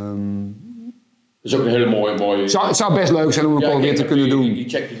 Dat is ook een hele mooie... Het zou best leuk zijn om een weer te kunnen doen. Die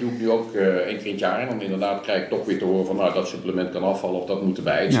check die doe ik nu ook 1 keer in het jaar. En dan inderdaad krijg ik toch weer te horen van dat supplement kan afvallen of dat moet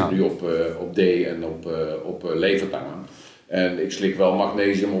erbij. Het zit nu op D en op levertaan. En ik slik wel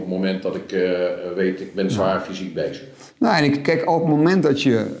magnesium op het moment dat ik weet, ik ben zwaar fysiek bezig. Nou, en ik kijk op het moment dat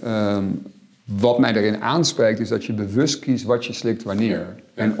je... wat mij erin aanspreekt is dat je bewust kiest wat je slikt wanneer. Ja.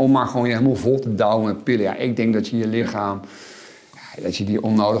 En om maar gewoon je helemaal vol te douwen met pillen. Ja, ik denk dat je lichaam... dat je die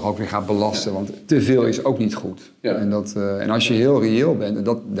onnodig ook weer gaat belasten. Want te veel is ook niet goed. Ja. En als je heel reëel bent...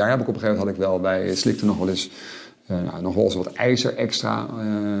 En daar heb ik op een gegeven moment had ik wel bij... slikte nog wel eens wat ijzer extra.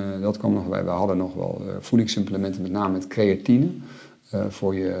 Dat kwam nog bij. We hadden nog wel voedingssupplementen, met name met creatine.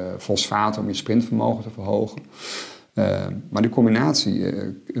 Voor je fosfaten, om je sprintvermogen te verhogen. Maar die combinatie,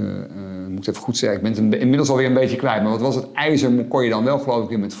 moet ik even goed zeggen... ik ben het inmiddels alweer een beetje kwijt. Maar wat was het? IJzer kon je dan wel geloof ik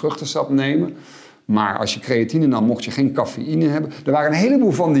weer met vruchtensap nemen... Maar als je creatine nam, mocht je geen cafeïne hebben. Er waren een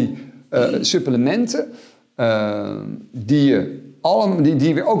heleboel van die supplementen die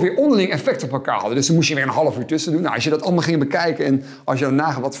weer ook weer onderling effect op elkaar hadden. Dus dan moest je weer een half uur tussen doen. Nou, als je dat allemaal ging bekijken en als je dan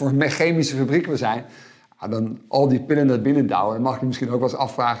nagaat wat voor chemische fabrieken we zijn... dan al die pillen naar binnen douwen, dan mag je misschien ook wel eens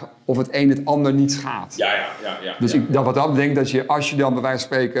afvragen of het een het ander niet schaadt. Ja. Dus wat dat betekent dat je, als je dan bij wijze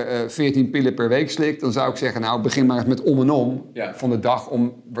van spreken 14 pillen per week slikt, dan zou ik zeggen, nou begin maar eens met om en om van de dag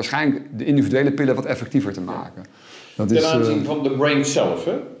om waarschijnlijk de individuele pillen wat effectiever te maken. Ten aanzien van de brain zelf,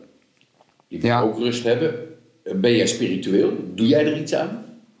 hè? Je wil ook rust hebben. Ben jij spiritueel? Doe jij er iets aan?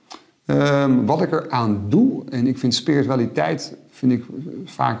 Wat ik eraan doe, en ik vind spiritualiteit vind ik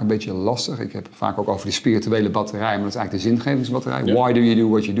vaak een beetje lastig. Ik heb vaak ook over de spirituele batterij, maar dat is eigenlijk de zingevingsbatterij. Ja. Why do you do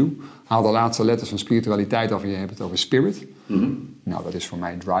what you do? Haal de laatste letters van spiritualiteit af en je hebt het over spirit. Mm-hmm. Nou, dat is voor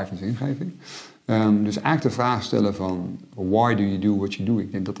mij drive en zingeving. Dus eigenlijk de vraag stellen van why do you do what you do?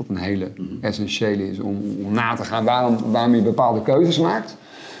 Ik denk dat dat een hele essentiële is om na te gaan waarom je bepaalde keuzes maakt.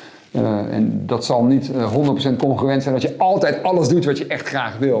 En dat zal niet 100% congruent zijn dat je altijd alles doet wat je echt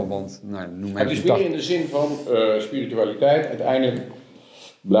graag wil. Want, het is weer in de zin van spiritualiteit. Uiteindelijk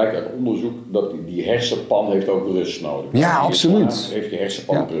blijkt uit onderzoek dat die hersenpan heeft ook rust nodig. Ja, absoluut. Heeft die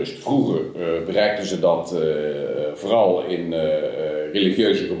hersenpan rust. Vroeger bereikten ze dat vooral in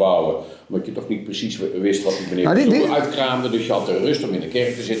religieuze gebouwen, omdat je toch niet precies wist wat die meneer uitkraamde. Dus je had de rust om in de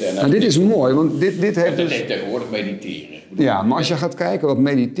kerk te zitten. En dit is mooi, want dit heeft en dat heet tegenwoordig mediteren. Ja, maar als je gaat kijken wat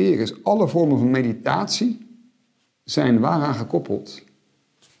mediteren is, alle vormen van meditatie zijn waaraan gekoppeld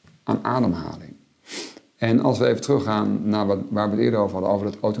aan ademhaling. En als we even teruggaan naar waar we het eerder over hadden, over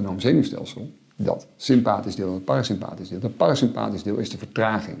het autonoom zenuwstelsel, dat sympathisch deel en het parasympathisch deel. Het parasympathisch deel is de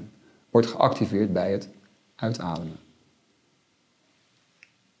vertraging, wordt geactiveerd bij het uitademen.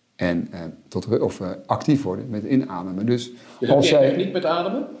 En actief worden met inademen. Dus als jij niet met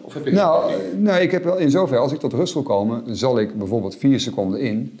ademen? Of heb je ik heb wel in zover, als ik tot rust wil komen, zal ik bijvoorbeeld 4 seconden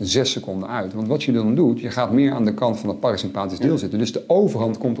in, 6 seconden uit. Want wat je dan doet, je gaat meer aan de kant van het parasympathisch deel zitten. Dus de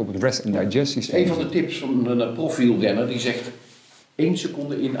overhand komt op het rest and digest systeem. Een van de tips van een profielrenner die zegt 1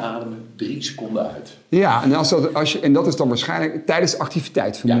 seconde inademen, 3 seconden uit. Ja, en dat is dan waarschijnlijk tijdens de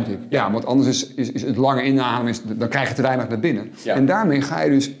activiteit, vermoed ik. Ja, want anders is het lange inademen, dan krijg je te weinig naar binnen. Ja. En daarmee ga je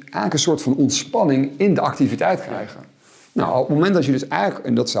dus eigenlijk een soort van ontspanning in de activiteit krijgen. Nou, op het moment dat je dus eigenlijk,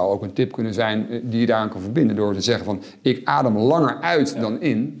 en dat zou ook een tip kunnen zijn die je daaraan kan verbinden, door te zeggen van ik adem langer uit dan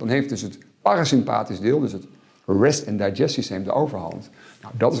in, dan heeft dus het parasympathisch deel, dus het rest and digest systeem de overhand.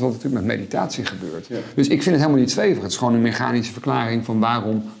 Nou, dat is wat natuurlijk met meditatie gebeurt. Ja. Dus ik vind het helemaal niet zweverig. Het is gewoon een mechanische verklaring van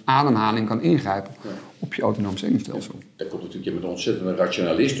waarom ademhaling kan ingrijpen op je autonoom zenuwstelsel. Ja. Dat komt natuurlijk, je bent een ontzettende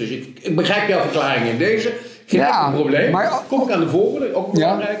rationalist, dus ik begrijp jouw verklaring in deze. Geen probleem. Maar kom ik aan de volgende, ook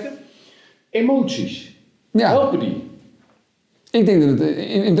belangrijke. Emoties. Helpen die? Ik denk dat het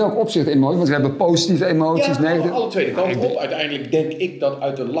in welk opzicht emoties, want we hebben positieve emoties, negatieve. Alle twee kanten op. Uiteindelijk denk ik dat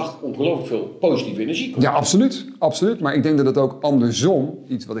uit een lach ongelooflijk veel positieve energie komt. Ja, absoluut. Maar ik denk dat het ook andersom,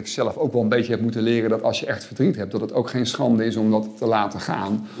 iets wat ik zelf ook wel een beetje heb moeten leren, dat als je echt verdriet hebt, dat het ook geen schande is om dat te laten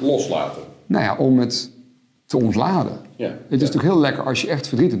gaan. Loslaten. Nou ja, om het te ontladen. Ja. Het is natuurlijk heel lekker als je echt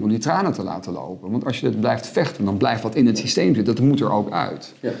verdriet hebt om die tranen te laten lopen. Want als je het blijft vechten, dan blijft wat in het systeem zitten. Dat moet er ook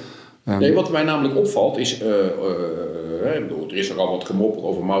uit. Ja. Nee, wat mij namelijk opvalt is, er is ook al wat gemopper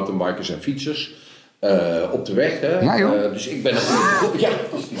over mountainbikers en fietsers op de weg. Hè? Ja, dus ik ben dat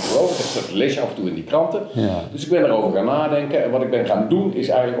is niet geloof, dat lees je af en toe in die kranten. Ja. Dus ik ben erover gaan nadenken en wat ik ben gaan doen is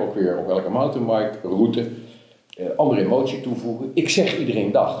eigenlijk ook weer op welke mountainbike route andere emotie toevoegen. Ik zeg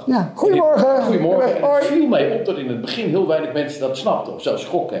iedereen dag. Ja, goedemorgen. Goedemorgen. En het viel mij op dat in het begin heel weinig mensen dat snapten of zelfs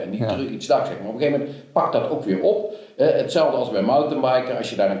schrokken en niet terug iets dag zeggen. Maar op een gegeven moment pakt dat ook weer op. Hetzelfde als bij mountainbiken. Als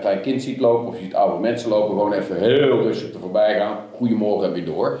je daar een klein kind ziet lopen of je ziet oude mensen lopen, gewoon even heel rustig er voorbij gaan. Goedemorgen en weer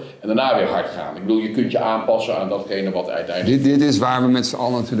door. En daarna weer hard gaan. Ik bedoel, je kunt je aanpassen aan datgene wat uiteindelijk... Dit is waar we met z'n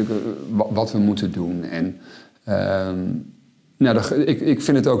allen natuurlijk wat we moeten doen. En ik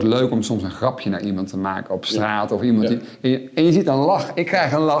vind het ook leuk om soms een grapje naar iemand te maken op straat of iemand die... En je ziet een lach. Ik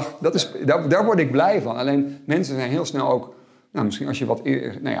krijg een lach. Daar word ik blij van. Alleen mensen zijn heel snel ook... Nou, misschien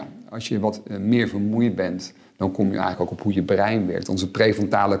als je wat meer vermoeid bent, dan kom je eigenlijk ook op hoe je brein werkt. Onze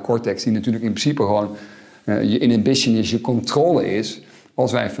prefrontale cortex, die natuurlijk in principe gewoon je inhibition is, je controle is.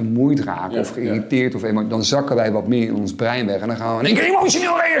 Als wij vermoeid raken of geïrriteerd of dan zakken wij wat meer in ons brein weg en dan gaan we in één keer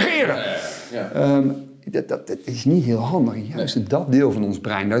emotioneel reageren. Dat is niet heel handig. Juist dat deel van ons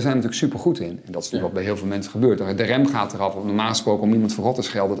brein, daar zijn we natuurlijk super goed in. En dat is natuurlijk wat bij heel veel mensen gebeurt. De rem gaat eraf. Normaal gesproken om iemand verrot te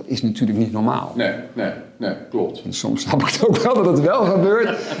schelden, dat is natuurlijk niet normaal. Nee, klopt. En soms snap ik het ook wel dat het wel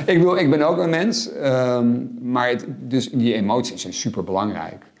gebeurt. Ik ben ook een mens. Dus die emoties zijn super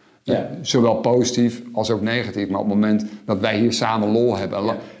belangrijk. Ja. Zowel positief als ook negatief. Maar op het moment dat wij hier samen lol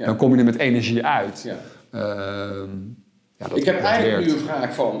hebben, dan kom je er met energie uit. Ik heb eigenlijk nu een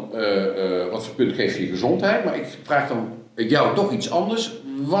vraag van wat voor punt geeft je gezondheid, maar ik vraag dan jou toch iets anders.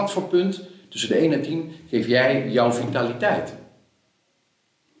 Wat voor punt tussen de 1 en 10 geef jij jouw vitaliteit?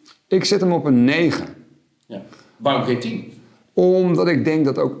 Ik zet hem op een 9. Ja. Waarom geen 10? Omdat ik denk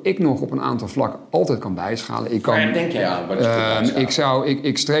dat ook ik nog op een aantal vlakken altijd kan bijschalen. Waar denk jij aan?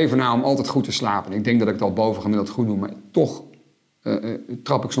 Ik streef ernaar om altijd goed te slapen. Ik denk dat ik het al bovengemiddeld goed doe, maar toch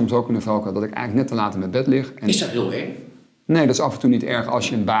trap ik soms ook in de valkuil dat ik eigenlijk net te laat in mijn bed lig. Is dat heel erg? Nee, dat is af en toe niet erg als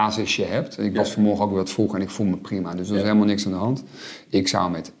je een basisje hebt. Ik was vanmorgen ook weer wat vroeg en ik voel me prima. Dus er is helemaal niks aan de hand. Ik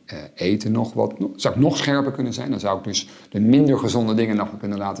zou met eten nog scherper kunnen zijn. Dan zou ik dus de minder gezonde dingen nog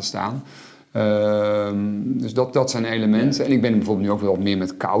kunnen laten staan. Dus dat zijn elementen. En ik ben bijvoorbeeld nu ook wel wat meer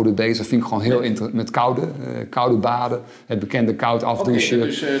met koude bezig. Vind ik gewoon heel interessant. Met koude baden. Het bekende koud afdouchen.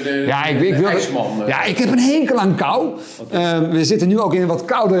 Dus ijsman. Ik heb een hekel aan kou. We zitten nu ook in een wat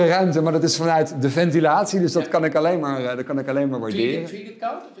koudere ruimte. Maar dat is vanuit de ventilatie. Dus dat kan ik alleen maar waarderen. Vind je het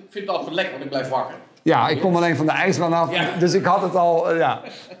koud? Ik vind het altijd lekker, want ik blijf wakker. Ja, ik kom alleen van de ijsbaan af, dus ik had het al,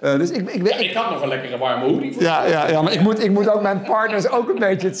 dus ik had nog een lekkere warme hoodie voor ja, maar ik moet ook mijn partners ook een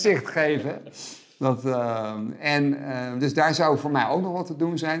beetje het zicht geven. Dus daar zou voor mij ook nog wat te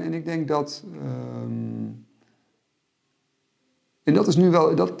doen zijn. En ik denk dat... en dat is nu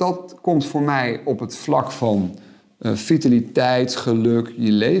wel... Dat komt voor mij op het vlak van vitaliteit, geluk,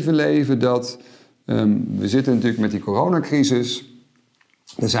 je leven. Dat, we zitten natuurlijk met die coronacrisis.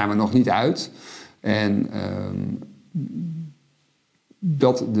 Daar zijn we nog niet uit. En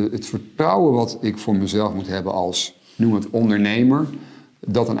het vertrouwen wat ik voor mezelf moet hebben als, noem het, ondernemer,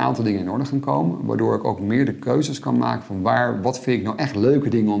 dat een aantal dingen in orde gaan komen, waardoor ik ook meer de keuzes kan maken van wat vind ik nou echt leuke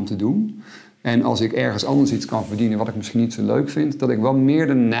dingen om te doen. En als ik ergens anders iets kan verdienen wat ik misschien niet zo leuk vind, dat ik wel meer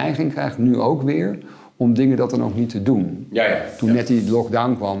de neiging krijg, nu ook weer, om dingen dat dan ook niet te doen. Toen net die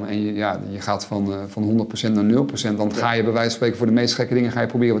lockdown kwam en je gaat van 100% naar 0%, dan ga je bij wijze van spreken voor de meest gekke dingen ga je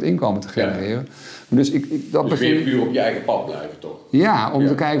proberen wat inkomen te genereren. Dus weer puur op je eigen pad blijven, toch? Ja, om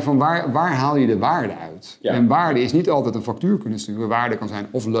te kijken van waar haal je de waarde uit. Ja. En waarde is niet altijd een factuur kunnen sturen. Waarde kan zijn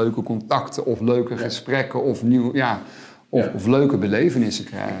of leuke contacten, of leuke gesprekken, of of leuke belevenissen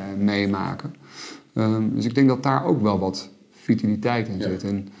meemaken. Dus ik denk dat daar ook wel wat vitaliteit in zit.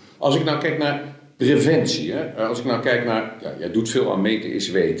 En als ik nou kijk naar preventie, als ik nou kijk naar, jij doet veel aan meten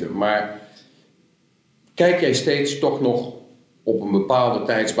is weten, maar kijk jij steeds toch nog op een bepaalde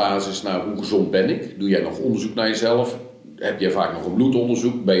tijdsbasis naar hoe gezond ben ik? Doe jij nog onderzoek naar jezelf? Heb je vaak nog een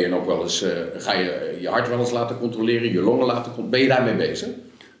bloedonderzoek? Ben je nog wel eens, ga je je hart wel eens laten controleren, je longen laten controleren? Ben je daarmee bezig?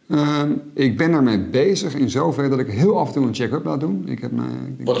 Ik ben daarmee bezig in zoverre dat ik heel af en toe een check-up laat doen.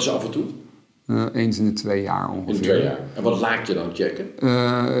 Wat is af en toe? Eens in de 2 jaar ongeveer. In 2 jaar. En wat laat je dan checken?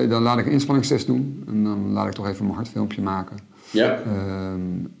 Dan laat ik een inspanningstest doen. En dan laat ik toch even mijn hartfilmpje maken. Ja.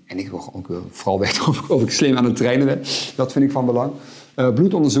 En ik wil ook vooral weten of ik slim aan het trainen ben. Dat vind ik van belang.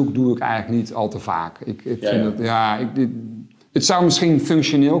 Bloedonderzoek doe ik eigenlijk niet al te vaak. Het zou misschien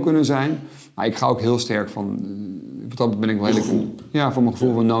functioneel kunnen zijn. Maar ik ga ook heel sterk van... Dat ben ik wel voor mijn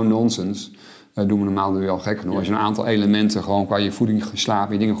gevoel van no nonsense. Doen we normaal nu al gek genoeg. Als je een aantal elementen gewoon qua je voeding,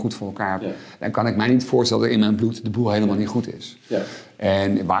 geslapen, je dingen goed voor elkaar hebt, dan kan ik mij niet voorstellen dat in mijn bloed de boel helemaal niet goed is. Ja.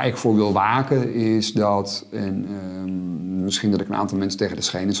 En waar ik voor wil waken is dat, misschien dat ik een aantal mensen tegen de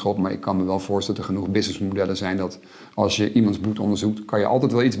schenen schop, maar ik kan me wel voorstellen dat er genoeg businessmodellen zijn dat als je iemands bloed onderzoekt, kan je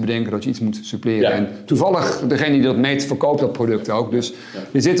altijd wel iets bedenken dat je iets moet suppleren. Ja. En toevallig, degene die dat meet, verkoopt dat product ook. Dus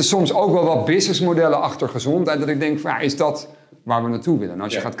er zitten soms ook wel wat businessmodellen achter gezondheid, dat ik denk, is dat waar we naartoe willen? En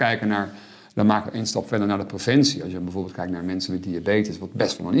als je gaat kijken naar... Dan maken we 1 stap verder naar de preventie. Als je bijvoorbeeld kijkt naar mensen met diabetes, wat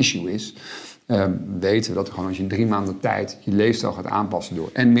best wel een issue is, weten we dat gewoon als je in 3 maanden tijd je leefstijl gaat aanpassen door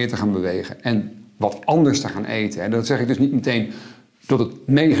en meer te gaan bewegen en wat anders te gaan eten. En dan zeg ik dus niet meteen dat het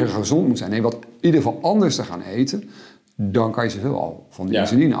mega gezond moet zijn. Nee, wat in ieder geval anders te gaan eten, dan kan je zoveel al van die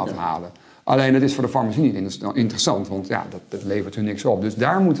insuline afhalen. Alleen dat is voor de farmacie niet interessant, want dat levert hun niks op. Dus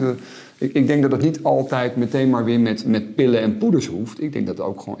daar moeten we... Ik denk dat het niet altijd meteen maar weer met pillen en poeders hoeft. Ik denk dat het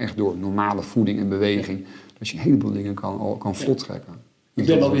ook gewoon echt door normale voeding en beweging, dat je een heleboel dingen kan vlot trekken. Ik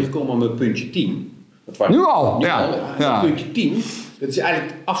ben alweer gekomen met puntje 10. Nu al? Ja. Puntje 10, dat is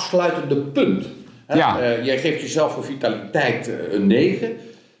eigenlijk het afsluitende punt. Jij geeft jezelf voor vitaliteit een 9.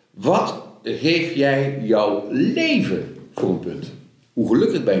 Wat geef jij jouw leven voor een punt? Hoe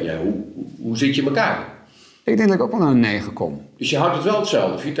gelukkig ben jij? Hoe zit je in elkaar? Ik denk dat ik ook wel naar een 9 kom. Dus je houdt het wel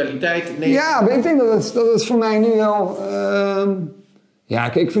hetzelfde, vitaliteit, 9? Ja, maar ik denk dat het voor mij nu wel...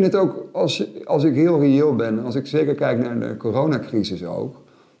 kijk, ik vind het ook, als ik heel reëel ben, als ik zeker kijk naar de coronacrisis ook,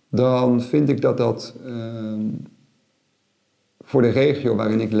 dan vind ik dat voor de regio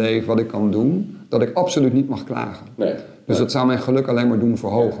waarin ik leef, wat ik kan doen, dat ik absoluut niet mag klagen. Nee. Dus dat zou mijn geluk alleen maar doen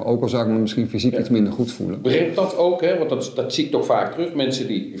verhogen. Ook al zou ik me misschien fysiek iets minder goed voelen. Brengt dat ook, want dat zie ik toch vaak terug. Mensen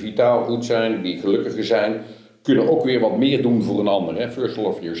die vitaal goed zijn, die gelukkiger zijn, kunnen ook weer wat meer doen voor een ander. First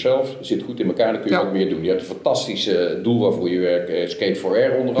love yourself, zit goed in elkaar, dan kun je wat meer doen. Je hebt een fantastische doel waarvoor je werkt, Voor,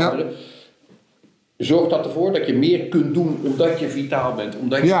 onder andere. Zorgt dat ervoor dat je meer kunt doen omdat je vitaal bent,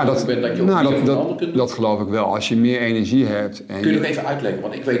 omdat je bent, dat je ook meer voor een ander kunt doen? Dat geloof ik wel. Als je meer energie hebt... Kun je nog even uitleggen,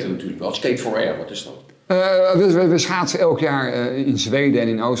 want ik weet het natuurlijk wel. Skate for Air, wat is dat? We schaatsen elk jaar in Zweden en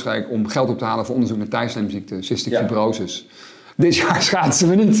in Oostenrijk om geld op te halen voor onderzoek naar thijslijmziekte, cystic fibrosis. Dit jaar schaatsen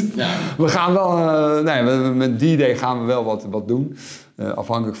we niet. Ja. We gaan wel, met die idee gaan we wel wat doen.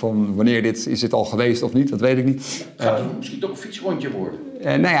 Afhankelijk van wanneer is dit al geweest of niet, dat weet ik niet. Gaat het misschien toch een fietsrondje worden?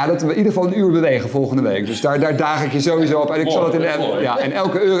 Dat we in ieder geval een uur bewegen volgende week. Dus daar daag ik je sowieso op. En ik zal het en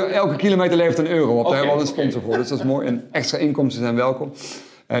elke kilometer levert een euro op. Daar hebben we al een sponsor voor. Dus dat is mooi. En extra inkomsten zijn welkom.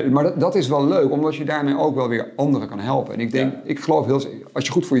 Maar dat is wel leuk, omdat je daarmee ook wel weer anderen kan helpen. En ik geloof als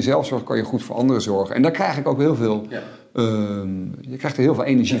je goed voor jezelf zorgt, kan je goed voor anderen zorgen. En daar krijg ik ook heel veel je krijgt er heel veel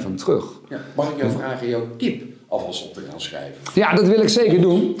energie van terug. Ja. Mag ik jou vragen, jouw tip alvast op te gaan schrijven? Ja, dat wil ik zeker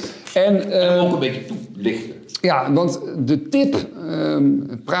doen. En ook een beetje toelichten. Ja, want de tip,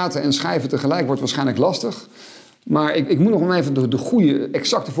 praten en schrijven tegelijk wordt waarschijnlijk lastig. Maar ik moet nog wel even de goede,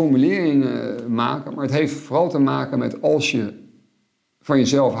 exacte formulering maken. Maar het heeft vooral te maken met als je van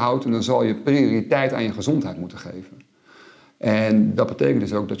jezelf houdt, en dan zal je prioriteit aan je gezondheid moeten geven. En dat betekent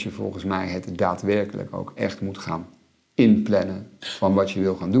dus ook dat je volgens mij het daadwerkelijk ook echt moet gaan inplannen van wat je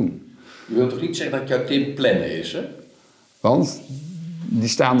wil gaan doen. Je wilt toch niet zeggen dat jouw tip plannen is, hè? Want die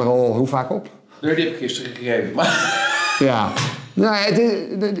staan er al hoe vaak op? Nee, die heb ik gisteren gegeven. Maar... Ja, nou,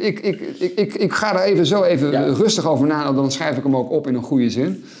 ik ga er even rustig over na. Dan schrijf ik hem ook op in een goede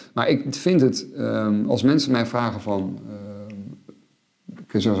zin. Maar ik vind het, als mensen mij vragen van...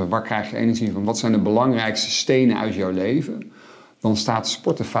 waar krijg je energie van? Wat zijn de belangrijkste stenen uit jouw leven? Dan staat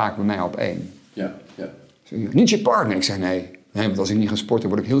sporten vaak bij mij op 1. Ja. Niet je partner. Ik zeg nee, want als ik niet ga sporten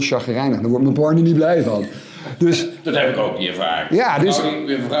word ik heel chagrijnig. Dan wordt mijn partner niet blij van. Dus, dat heb ik ook die ervaring. Ja, dus,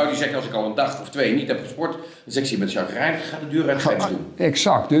 een vrouw die zegt als ik al een dag of 2 niet heb gesport, dan zegt ze je bent chagrijnig, ga de deur uit, ga iets doen.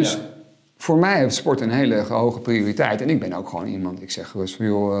 Exact. Dus voor mij heeft sport een hele hoge prioriteit. En ik ben ook gewoon iemand, ik zeg gerust van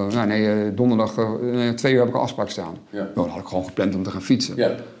joh, donderdag 2 uur heb ik een afspraak staan. Ja. Dan had ik gewoon gepland om te gaan fietsen.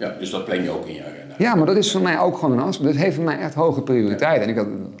 Ja, dus dat plan je ook in je agenda. Ja, maar dat is voor mij ook gewoon een afspraak. Dat heeft voor mij echt hoge prioriteit. Ja. En ik had,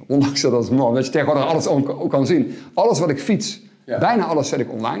 ondanks dat het mooi, dat je tegenwoordig alles ook kan zien. Alles wat ik fiets, bijna alles zet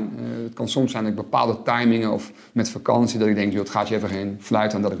ik online. Het kan soms zijn dat ik bepaalde timingen of met vakantie dat ik denk, joh, het gaat je even geen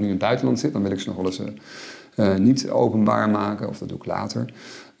fluit aan dat ik nu in het buitenland zit. Dan wil ik ze nog wel eens niet openbaar maken, of dat doe ik later.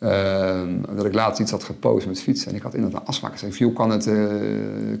 Dat ik laatst iets had gepost met fietsen. En ik had inderdaad een afspraak. Ik zei, joh,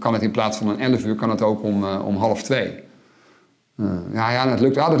 kan het in plaats van 11 uur, kan het ook om 1:30? Dat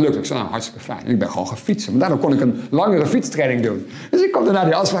lukt. Ja, dat lukt. Ik zei, nou, hartstikke fijn. En ik ben gewoon gaan fietsen. Maar daardoor kon ik een langere fietstraining doen. Dus ik kom daarna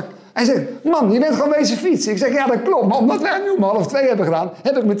die afspraak. Hij zegt, man, je bent gewoon wezen fietsen. Ik zeg, ja, dat klopt. Maar omdat wij nu om 1:30 hebben gedaan,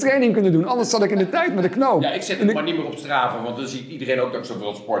 heb ik mijn training kunnen doen. Anders zat ik in de tijd met de knoop. Ja, ik zet het maar niet meer op Strava, want dan ziet iedereen ook dat ik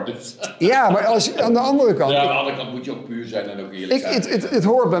zoveel sport. Dus. Ja, maar als aan de andere kant... Ja, aan de andere kant moet je ook puur zijn en ook eerlijk zijn. Het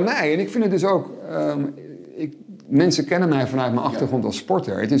hoort bij mij. En ik vind het dus ook... mensen kennen mij vanuit mijn achtergrond als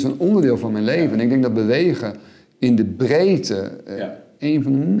sporter. Het is een onderdeel van mijn leven. En ik denk dat bewegen in de breedte... een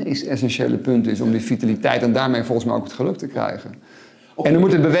van de meest essentiële punten is om die vitaliteit... en daarmee volgens mij ook het geluk te krijgen. En dan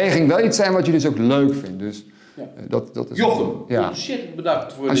moet de beweging wel iets zijn wat je dus ook leuk vindt. Dus, dat is Jochem, ontzettend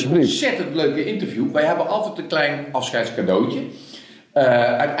bedankt voor dit ontzettend leuke interview. Wij hebben altijd een klein afscheidscadeautje.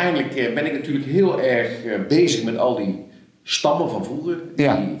 Uiteindelijk ben ik natuurlijk heel erg bezig met al die stammen van vroeger. Die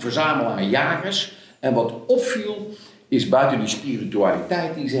verzamelaar jagers. En wat opviel is buiten die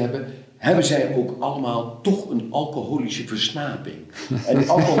spiritualiteit die ze hebben zij ook allemaal toch een alcoholische versnaping. En die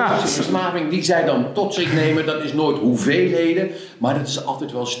alcoholische versnaping die zij dan tot zich nemen, dat is nooit hoeveelheden, maar dat is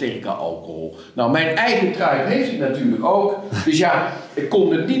altijd wel sterke alcohol. Nou, mijn eigen trui heeft hij natuurlijk ook, dus ja, ik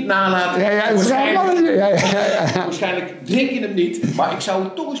kon het niet nalaten. Waarschijnlijk drink je hem niet, maar ik zou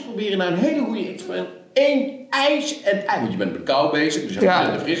het toch eens proberen naar een hele goede experiment. 1 ijs en ei, want je bent met kou bezig, dus je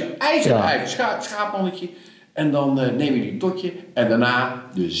bent fris. Ijs en ei, schaapmannetje. En dan neem je die totje en daarna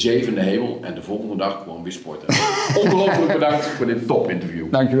de 7e hemel en de volgende dag gewoon weer sporten. Ongelooflijk bedankt voor dit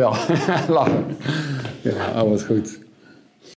topinterview. Dankjewel. Lachen. Ja, wat goed.